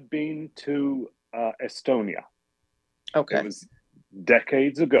have been to Estonia. Okay. It was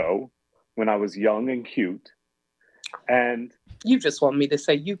decades ago when I was young and cute. And you just want me to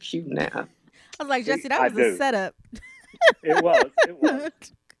say you cute now. I was like, Jesse, that was a setup. It was.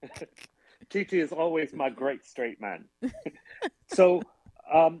 TT is always my great straight man. So,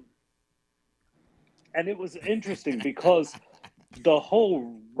 and it was interesting because the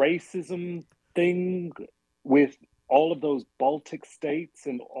whole racism thing with all of those Baltic states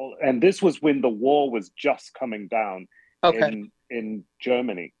and this was when the war was just coming down in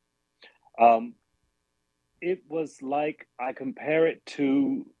Germany. It was like, I compare it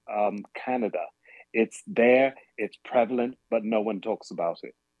to Canada. It's there, it's prevalent, but no one talks about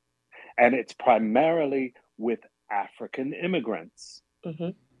it. And it's primarily with African immigrants.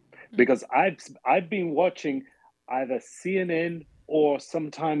 Mm-hmm. Because I've been watching either CNN or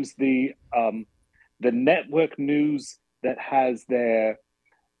sometimes the network news that has their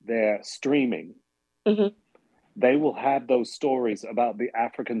streaming. Mm-hmm. They will have those stories about the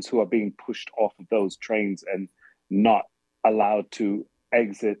Africans who are being pushed off of those trains and not allowed to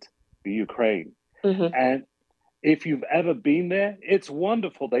exit the Ukraine. Mm-hmm. And if you've ever been there, it's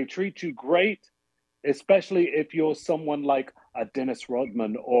wonderful. They treat you great, especially if you're someone like a Dennis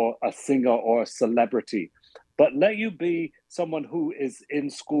Rodman or a singer or a celebrity. But let you be someone who is in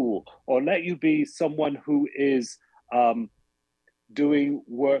school, or let you be someone who is doing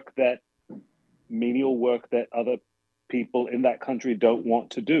menial work that other people in that country don't want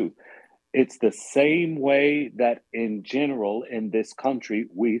to do. It's the same way that in general in this country,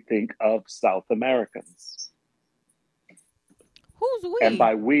 we think of South Americans. Who's we? And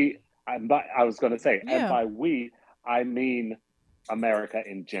by we, I was going to say, and by we, I mean America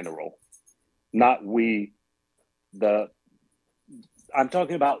in general, not we. I'm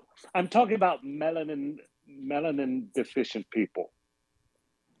talking about melanin deficient people.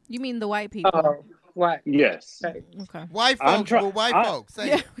 You mean the white people? White. Yes. Okay. White folks. White folks.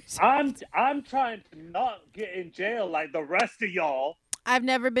 I'm trying to not get in jail like the rest of y'all. I've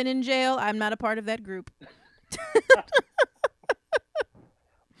never been in jail. I'm not a part of that group.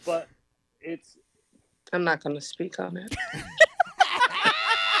 But I'm not going to speak on it.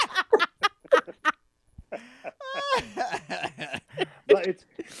 But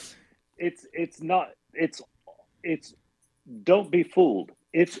it's don't be fooled.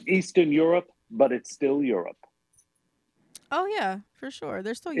 It's Eastern Europe, but it's still Europe. Oh yeah, for sure.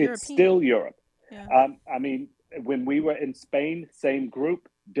 They're still European. It's still Europe. Yeah. I mean, when we were in Spain, same group,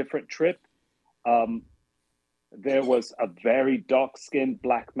 different trip. There was a very dark-skinned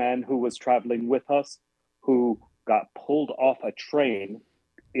black man who was traveling with us, who got pulled off a train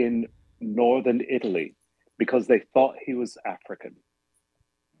in northern Italy because they thought he was African.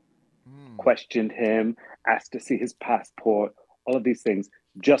 Questioned him, asked to see his passport, all of these things,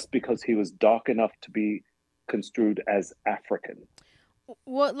 just because he was dark enough to be construed as African.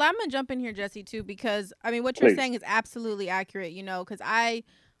 Well, I'm going to jump in here, Jesse, too, because, I mean, what you're saying is absolutely accurate, because I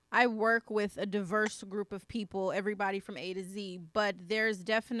work with a diverse group of people, everybody from A to Z, but there's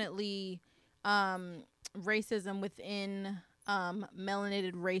definitely racism within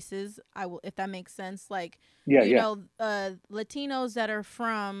melanated races, if that makes sense. Like, Latinos that are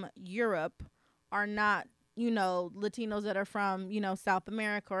from Europe are not, Latinos that are from, South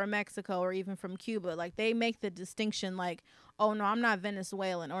America or Mexico or even from Cuba. Like, they make the distinction like, oh, no, I'm not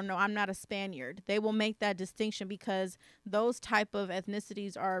Venezuelan, or no, I'm not a Spaniard. They will make that distinction because those type of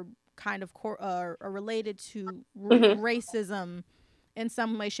ethnicities are kind of are related to racism in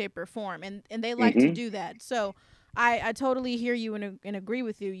some way, shape, or form. And they like to do that. So I totally hear you and agree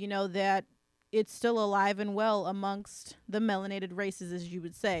with you, that it's still alive and well amongst the melanated races, as you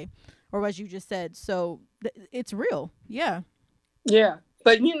would say, or as you just said. So it's real. Yeah. Yeah.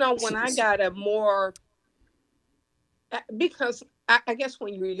 But, when I got a more... Because I guess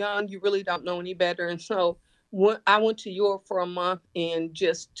when you're young, you really don't know any better. And so I went to Europe for a month and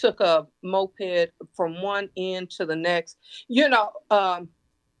just took a moped from one end to the next.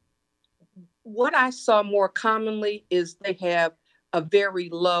 What I saw more commonly is they have a very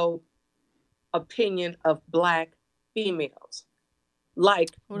low opinion of Black females. Like,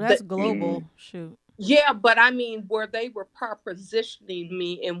 well, that's global. Shoot. Yeah, but I mean, where they were propositioning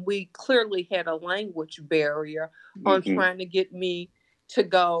me, and we clearly had a language barrier on trying to get me to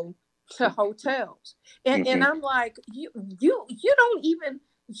go to hotels. And I'm like, you don't even,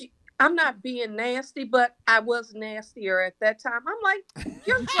 I'm not being nasty, but I was nastier at that time. I'm like,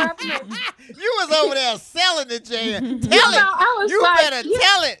 you're driving You was over there selling it, Jan. Tell it. You better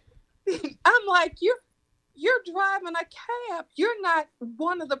tell it. I'm like, you're driving a cab. You're not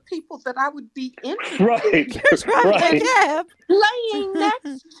one of the people that I would be interested in. You're driving a cab. Laying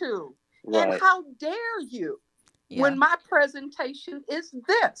next to. Right. And how dare you when my presentation is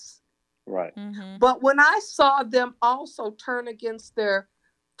this? Right. Mm-hmm. But when I saw them also turn against their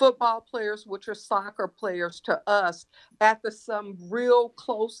football players, which are soccer players to us, after some real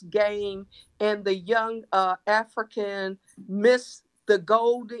close game, and the young African missed the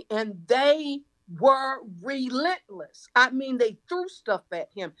goal, and they were relentless. I mean, they threw stuff at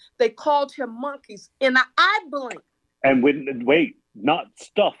him. They called him monkeys, and I blinked. And not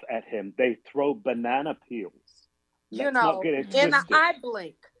stuff at him. They throw banana peels. Let's not get it and twisted. I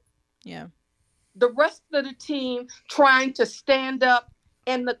blink. Yeah. The rest of the team trying to stand up,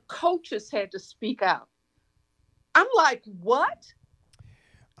 and the coaches had to speak out. I'm like, what?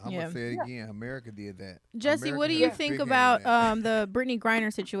 I'm gonna say it again. America did that. Jesse, America what do you think about the Brittany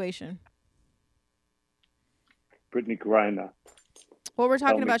Griner situation? Brittany Griner. What we're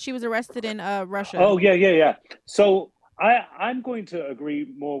talking about, she was arrested in Russia. Oh, yeah. So I'm going to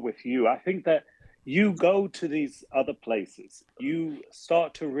agree more with you. I think that you go to these other places, you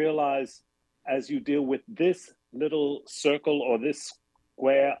start to realize as you deal with this little circle or this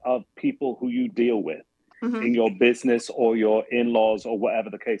square of people who you deal with in your business or your in-laws or whatever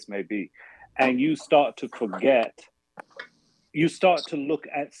the case may be, and you start to forget, you start to look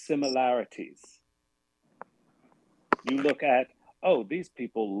at similarities. You look at, oh, these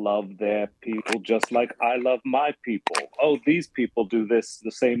people love their people just like I love my people. Oh, these people do this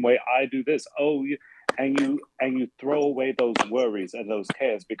the same way I do this. Oh, and you throw away those worries and those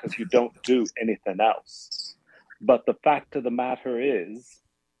cares because you don't do anything else. But the fact of the matter is,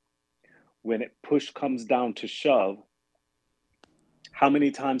 when push comes down to shove, how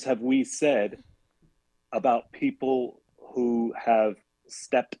many times have we said about people who have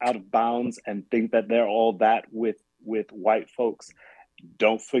stepped out of bounds and think that they're all that with white folks?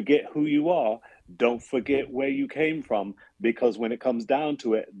 Don't forget who you are. Don't forget where you came from, because when it comes down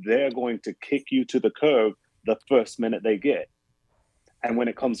to it, they're going to kick you to the curb the first minute they get. And when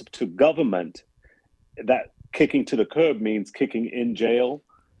it comes to government, that kicking to the curb means kicking in jail.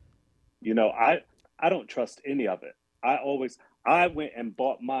 You know, I don't trust any of it. I went and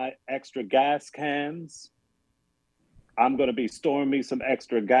bought my extra gas cans. I'm going to be storing me some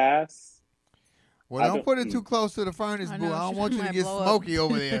extra gas. Well, don't put it too close to the furnace, boo. I don't want you to get smoky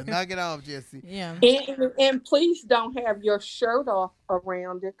over there. Knock it off, Jesse. Yeah. And please don't have your shirt off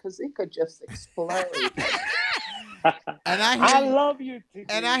around it, because it could just explode. And I love you, TT.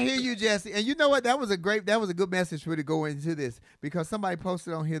 And I hear you, Jesse. And you know what? That was a good message for you to go into this, because somebody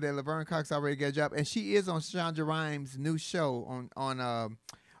posted on here that Laverne Cox already got a job, and she is on Shonda Rhimes' new show on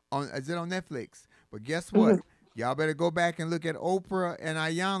is it on Netflix? But guess what? Y'all better go back and look at Oprah and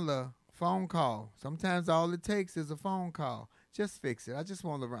Iyanla phone call. Sometimes all it takes is a phone call. Just fix it. I just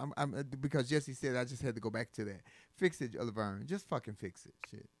want Laverne. Because Jesse said I just had to go back to that. Fix it, Laverne. Just fucking fix it.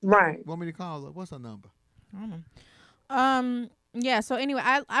 Shit. Right. Want me to call her? What's her number? I don't know. Yeah, so anyway,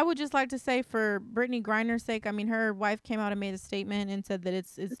 I would just like to say, for Brittany Griner's sake, I mean, her wife came out and made a statement and said that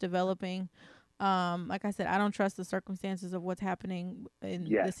it's developing. Like I said, I don't trust the circumstances of what's happening in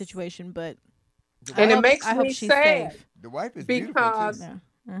this situation, but it makes me sad. Safe. The wife is because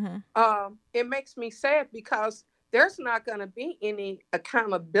it makes me sad because there's not going to be any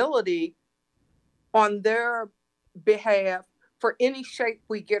accountability on their behalf for any shape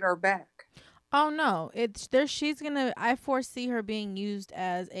we get her back. Oh no, I foresee her being used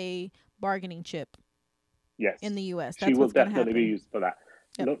as a bargaining chip. Yes. In the US. She will definitely be used for that.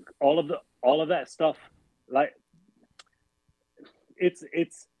 Yep. Look, all of that stuff, like it's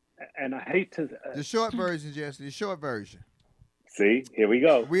and I hate to the short version, Jesse, the short version. See, here we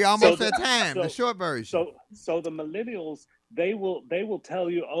go. We almost at time. The short version. So the millennials, they will tell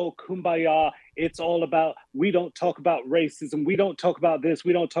you, oh, kumbaya, it's all about, we don't talk about racism, we don't talk about this,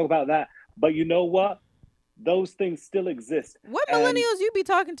 we don't talk about that. But you know what? Those things still exist. What millennials you be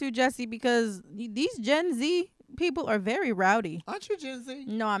talking to, Jesse? Because these Gen Z people are very rowdy. Aren't you Gen Z?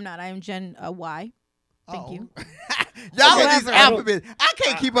 No, I'm not. I am Gen Y. Thank you. Y'all with these alphabets. I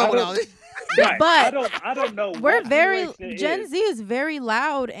can't keep up with all this. Right. But I don't know. We're Gen Z is very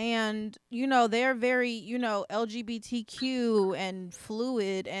loud, and they're very LGBTQ and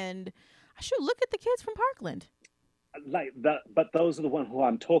fluid, and I should look at the kids from Parkland. Like that, but those are the ones who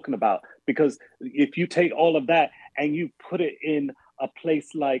I'm talking about, because if you take all of that and you put it in a place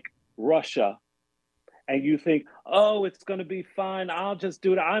like Russia, and you think, oh, it's going to be fine, I'll just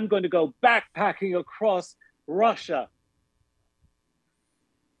do it, I'm going to go backpacking across Russia.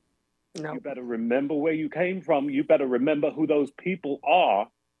 No. You better remember where you came from. You better remember who those people are.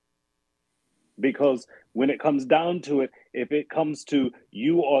 Because when it comes down to it, if it comes to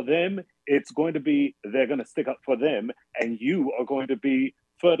you or them, it's going to be, they're going to stick up for them, and you are going to be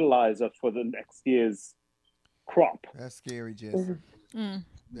fertilizer for the next year's crop. That's scary, Jesse.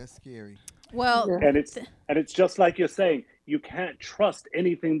 That's scary. Well, and it's just like you're saying, you can't trust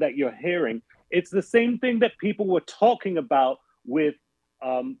anything that you're hearing. It's the same thing that people were talking about with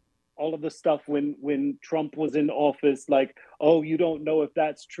all of the stuff when Trump was in office, like, oh, you don't know if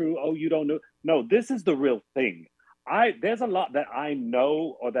that's true. Oh, you don't know. No, this is the real thing. There's a lot that I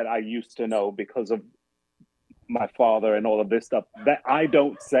know, or that I used to know because of my father and all of this stuff, that I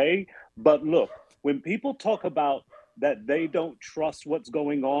don't say. But look, when people talk about that they don't trust what's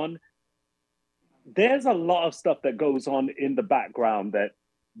going on, there's a lot of stuff that goes on in the background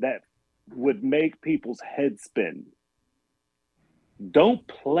that would make people's heads spin. Don't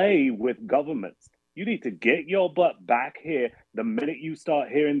play with governments. You need to get your butt back here the minute you start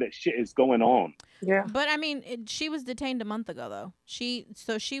hearing that shit is going on. Yeah. But I mean, she was detained a month ago, though. She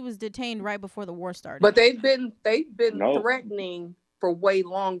was detained right before the war started. But they've been threatening for way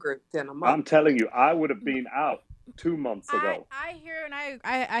longer than a month. I'm telling you, I would have been out 2 months ago. I hear, and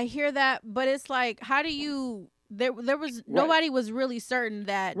I hear that, but it's like, how do you? There was nobody was really certain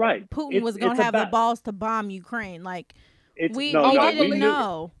that Putin was going to have the balls to bomb Ukraine. Like we didn't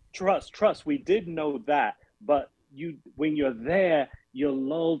know. Trust. We did know that, but when you're there, you're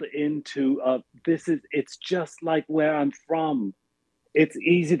lulled into it's just like where I'm from. It's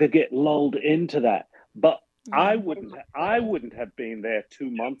easy to get lulled into that, but I wouldn't have been there 2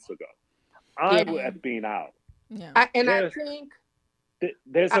 months ago. I would have been out. Yeah, I think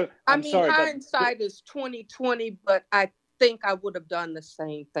there's a. I mean, hindsight is 20/20, but I think I would have done the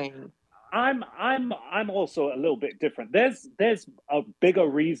same thing. I'm also a little bit different. There's a bigger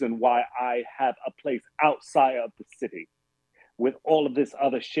reason why I have a place outside of the city with all of this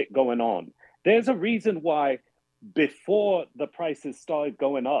other shit going on. There's a reason why before the prices started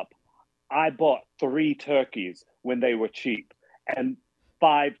going up, I bought 3 turkeys when they were cheap and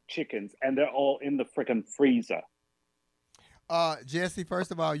 5 chickens, and they're all in the freaking freezer. Jesse,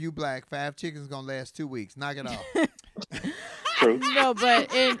 first of all, you black. 5 chickens gonna last 2 weeks. Knock it off. True. No,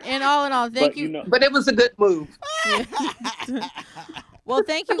 but in all, thank you. But it was a good move. Yeah. Well,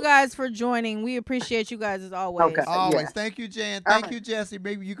 thank you guys for joining. We appreciate you guys as always. Okay. Always. Yeah. Thank you, Jan. Thank you, Jesse.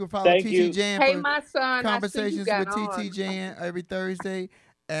 Maybe you can follow TT Jan for my son, conversations with TT Jan every Thursday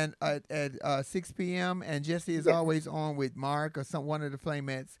and at 6 p.m. And Jesse is always on with Mark or one of the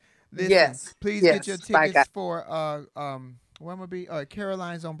Flamettes. Listen, please get your tickets for where I'm gonna be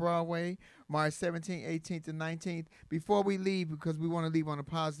Caroline's on Broadway, March 17th, 18th, and 19th. Before we leave, because we want to leave on a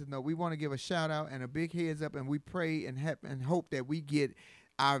positive note, we want to give a shout out and a big heads up, and we pray and hope that we get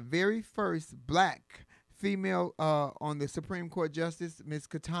our very first black female on the Supreme Court Justice, Ms.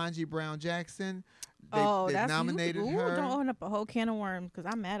 Ketanji Brown Jackson. They nominated her. Don't open up a whole can of worms, because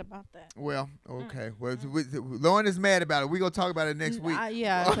I'm mad about that. Well, okay. Well, Lauren is mad about it. We're going to talk about it next week.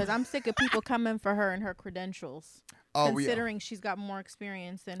 Yeah, because I'm sick of people coming for her and her credentials. Considering she's got more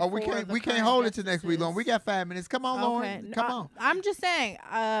experience than we can't hold it to next week, Lauren. We got 5 minutes. Come on, Lauren. Come on. I'm just saying.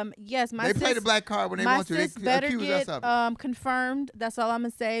 Yes, they play the black card when they want to. They better accuse get us of it. Confirmed. That's all I'm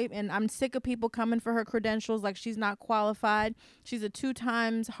gonna say. And I'm sick of people coming for her credentials like she's not qualified. She's a 2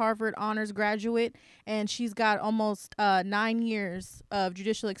 times Harvard honors graduate, and she's got almost 9 years of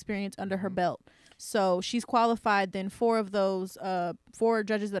judicial experience under her belt. So she's qualified. Then 4 of those 4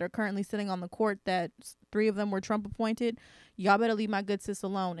 judges that are currently sitting on the court, that 3 of them were Trump appointed. Y'all better leave my good sis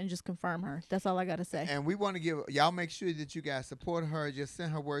alone and just confirm her. That's all I got to say. And we want to give y'all, make sure that you guys support her. Just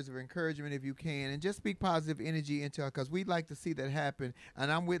send her words of encouragement if you can, and just speak positive energy into her, because we'd like to see that happen.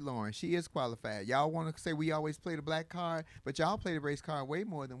 And I'm with Lauren. She is qualified. Y'all want to say we always play the black card, but y'all play the race card way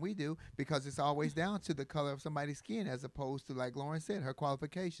more than we do, because it's always down to the color of somebody's skin, as opposed to, like Lauren said, her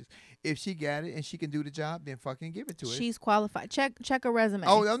qualifications. If she got it and she can do the job, then fucking give it to her. She's qualified. Check her resume.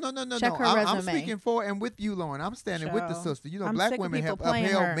 Oh, no. Check her resume. I'm speaking for and with you, Lauren. I'm standing with the sister. You know, black women have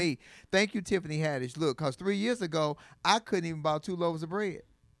upheld me. Thank you, Tiffany Haddish. Look, because 3 years ago, I couldn't even buy 2 loaves of bread.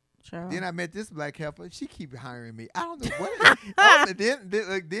 Then I met this black heifer. She keep hiring me. I don't know what.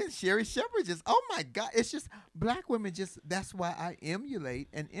 Then Sherry Shepherd just, oh my God. It's just black women that's why I emulate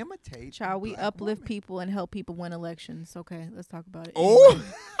and imitate. Child, we uplift people and help people win elections. Okay, let's talk about it. Oh.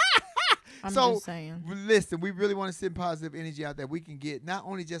 I'm just saying. Listen, we really want to send positive energy out there. We can get not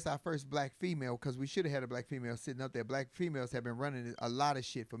only just our first black female, because we should have had a black female sitting up there. Black females have been running a lot of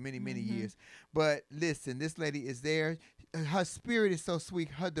shit for many, many years. But listen, this lady is there. Her spirit is so sweet.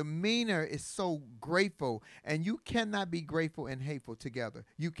 Her demeanor is so grateful. And you cannot be grateful and hateful together.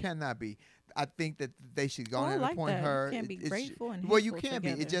 You cannot be. I think that they should go and appoint her. You can't be grateful and well, you hateful can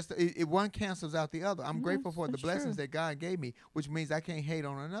together. be. It just one cancels out the other. I'm grateful for the that's blessings true. that God gave me, which means I can't hate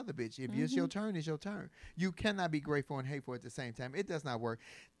on another bitch. If it's your turn, it's your turn. You cannot be grateful and hateful at the same time. It does not work.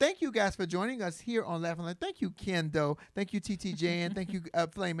 Thank you guys for joining us here on Laugh and Learn. Thank you, Kendo. Thank you, TT Jan. Thank you,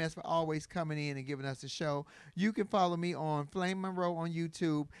 Flame S, for always coming in and giving us a show. You can follow me on Flame Monroe on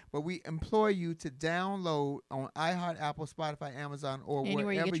YouTube, but we implore you to download on iHeart, Apple, Spotify, Amazon, or Anywhere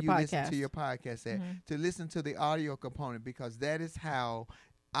wherever you you listen podcast. to your podcast at, to listen to the audio component, because that is how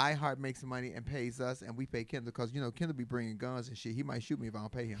iHeart makes money and pays us, and we pay Kendall, because Kendall be bringing guns and shit. He might shoot me if I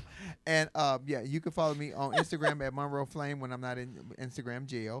don't pay him. And you can follow me on Instagram at Monroe Flame when I'm not in Instagram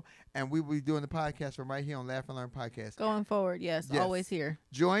jail, and we will be doing the podcast from right here on Laugh and Learn Podcast. Going forward, yes. Always here.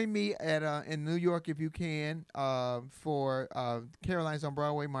 Join me at in New York if you can for Caroline's on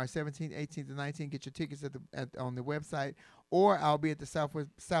Broadway, March 17th, 18th, and 19th. Get your tickets on the website, or I'll be at the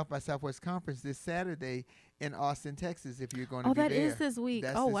South by Southwest Conference this Saturday in Austin, Texas, if you're going to be there. Oh, that is this week.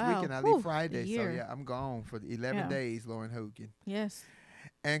 That's this week, and I leave Friday. So, I'm gone for the 11 Yeah. days, Lauren Hogan. Yes.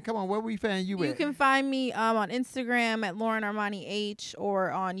 And come on, where we find you at? You can find me on Instagram at Lauren Armani H, or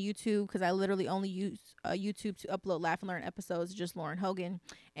on YouTube, because I literally only use YouTube to upload Laugh and Learn episodes, just Lauren Hogan.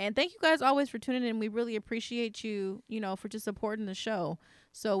 And thank you guys always for tuning in. We really appreciate you, for just supporting the show.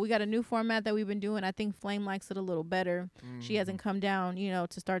 So we got a new format that we've been doing. I think Flame likes it a little better. She hasn't come down,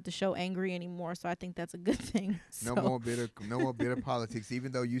 to start the show angry anymore. So I think that's a good thing. No more bitter politics.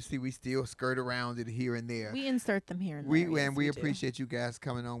 Even though we still skirt around it here and there. We insert them here and there. We appreciate you guys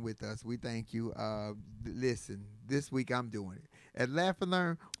coming on with us. We thank you. Listen, this week I'm doing it. At Laugh and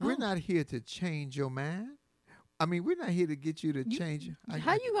Learn, we're not here to change your mind. I mean, we're not here to get you to change.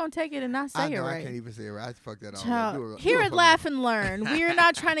 How you gonna take it and not say it right? I can't even say it right. I fucked that all up. Here at Laugh and Learn, we are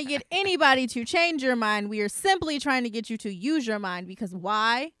not trying to get anybody to change your mind. We are simply trying to get you to use your mind, because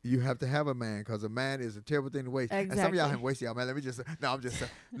why? You have to have a mind, because a mind is a terrible thing to waste. Exactly. And some of y'all haven't wasted y'all mind. I'm just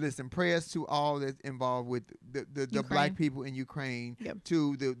listen, prayers to all that's involved with the black people in Ukraine,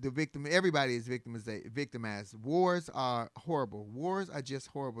 to the victim. Everybody is victimized. Wars are horrible. Wars are just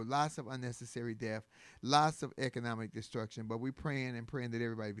horrible. Lots of unnecessary death, lots of economic destruction, but we're praying that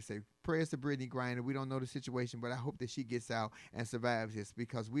everybody be safe. Prayers to Brittany Griner. We don't know the situation, but I hope that she gets out and survives this,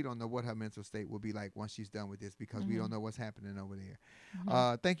 because we don't know what her mental state will be like once she's done with this, because we don't know what's happening over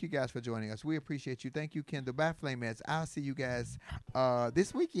there. Thank you guys for joining us. We appreciate you. Thank you, Kendall. Bye, Flamettes. I'll see you guys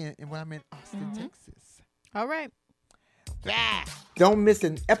this weekend when I'm in Austin, Texas. All right. Bye. Don't miss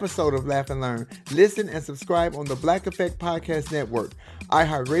an episode of Laugh and Learn. Listen and subscribe on the Black Effect Podcast Network,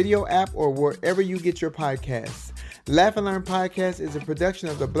 iHeartRadio app, or wherever you get your podcasts. Laugh and Learn Podcast is a production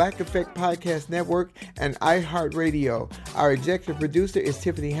of the Black Effect Podcast Network and iHeartRadio. Our executive producer is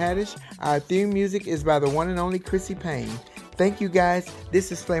Tiffany Haddish. Our theme music is by the one and only Chrissy Payne. Thank you guys.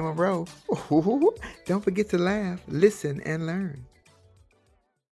 This is Flame Monroe. Don't forget to laugh, listen, and learn.